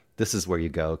crap. This is where you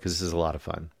go because this is a lot of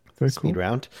fun. Very Speed cool.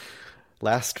 round.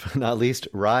 last but not least,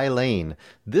 Rye Lane.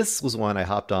 This was one I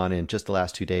hopped on in just the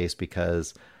last 2 days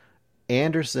because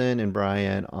Anderson and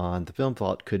Brian on the Film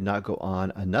Vault could not go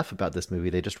on enough about this movie.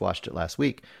 They just watched it last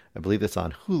week. I believe it's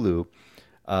on Hulu.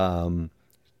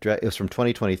 It was from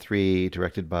 2023,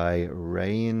 directed by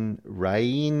Rain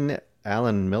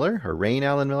Allen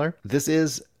Miller. This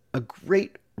is a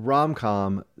great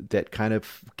rom-com that kind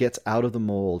of gets out of the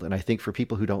mold. And I think for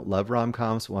people who don't love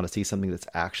rom-coms, want to see something that's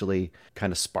actually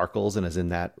kind of sparkles and is in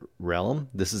that realm,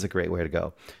 this is a great way to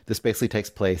go. This basically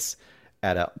takes place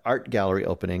at an art gallery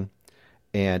opening.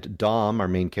 And Dom, our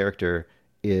main character,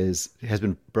 has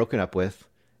been broken up with,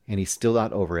 and he's still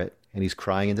not over it. And he's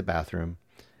crying in the bathroom.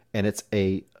 And it's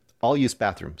a all-use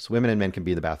bathroom. So women and men can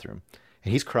be in the bathroom.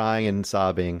 And he's crying and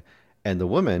sobbing. And the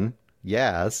woman,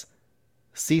 Yaz,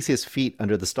 sees his feet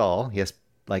under the stall. He has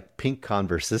like pink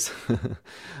Converses.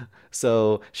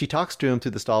 So she talks to him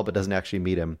through the stall, but doesn't actually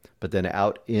meet him. But then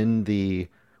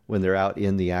when they're out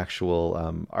in the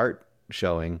actual art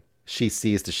showing, she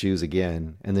sees the shoes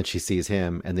again. And then she sees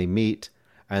him and they meet.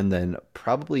 And then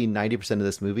probably 90% of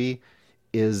this movie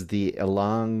is the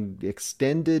long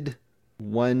extended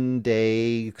 1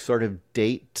 day sort of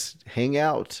date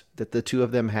hangout that the two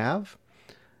of them have.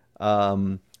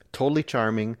 Totally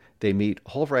charming. They meet a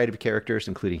whole variety of characters,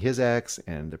 including his ex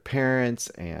and their parents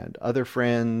and other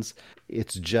friends.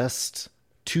 It's just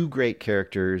two great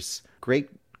characters, great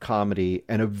comedy,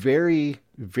 and a very,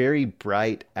 very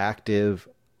bright, active,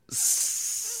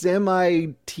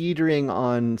 semi-teetering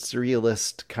on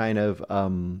surrealist kind of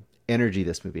energy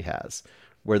this movie has,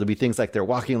 where there'll be things like they're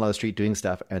walking along the street doing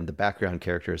stuff and the background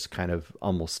characters kind of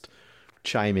almost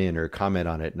chime in or comment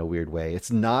on it in a weird way.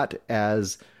 It's not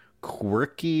as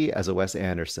quirky as a Wes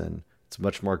Anderson. It's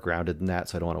much more grounded than that,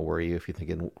 so I don't want to worry you if you're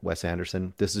thinking Wes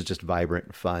Anderson. This is just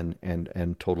vibrant, fun,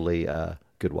 and totally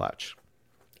good watch.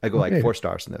 I go like 4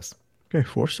 stars in this. Okay,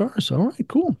 4 stars. All right,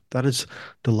 cool. That is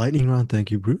the lightning round. Thank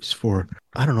you, Bruce, for,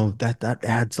 I don't know, that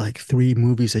adds like 3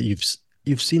 movies that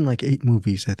you've seen like 8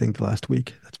 movies, I think, the last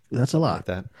week. That's a lot.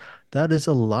 Like that is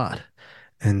a lot.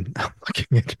 And I'm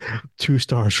looking at 2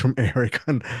 stars from Eric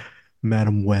on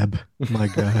Madam Web. My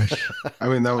gosh. I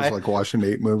mean, that was like watching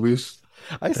 8 movies.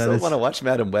 I still want to watch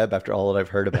Madam Web after all that I've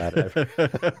heard about it.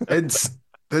 It's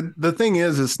the thing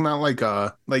is, it's not like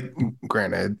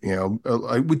granted,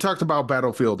 like we talked about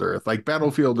Battlefield Earth. Like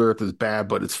Battlefield Earth is bad,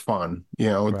 but it's fun.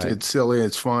 Right. It's silly,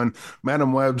 it's fun.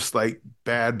 Madam Web's like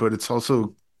bad, but it's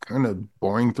also kind of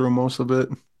boring through most of it.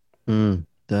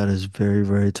 That is very,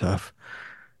 very tough.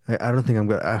 I don't think I'm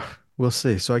gonna. We'll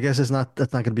see. So I guess that's not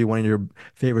going to be one of your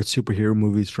favorite superhero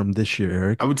movies from this year,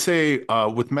 Eric. I would say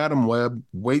with Madam Web,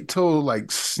 wait till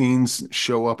like scenes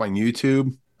show up on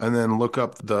YouTube and then look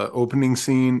up the opening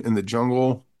scene in the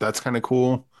jungle. That's kind of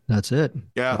cool. That's it.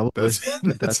 Yeah,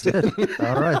 that's it.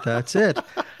 All right, that's it.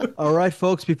 All right,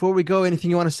 folks. Before we go, anything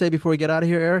you want to say before we get out of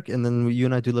here, Eric? And then you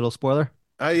and I do a little spoiler.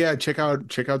 Yeah, check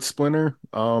out Splinter.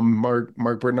 Mark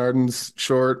Bernardin's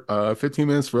short, 15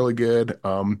 minutes, really good.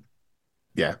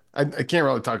 Yeah, I can't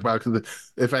really talk about it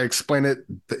because if I explain it,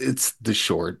 it's the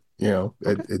short.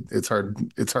 Okay. It's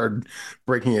hard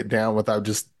breaking it down without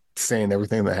just saying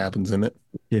everything that happens in it.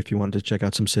 If you wanted to check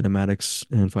out some cinematics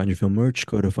and Find Your Film merch,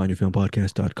 go to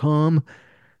findyourfilmpodcast.com.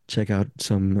 Check out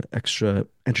some extra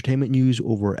entertainment news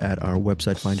over at our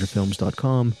website,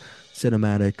 findyourfilms.com.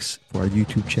 Cinematics for our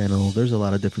YouTube channel. There's a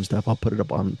lot of different stuff. I'll put it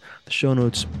up on the show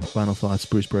notes. Final thoughts,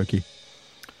 Bruce Berkey.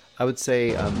 I would say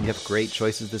you have great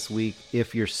choices this week.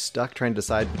 If you're stuck trying to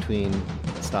decide between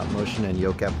stop motion and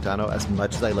Yo Capitano, as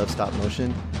much as I love stop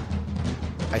motion,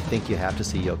 I think you have to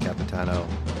see Yo Capitano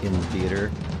in the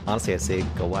theater. Honestly, I'd say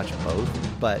go watch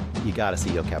both, but you got to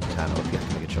see Yo Capitano if you have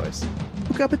to make a choice.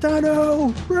 Yo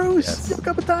Capitano! Bruce! Yes. Yo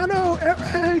Capitano!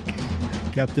 Eric!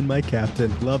 Captain, my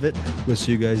captain. Love it. We'll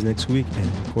see you guys next week. And,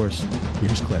 of course,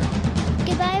 here's Claire.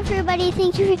 Goodbye, everybody.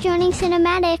 Thank you for joining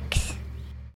Cinematic.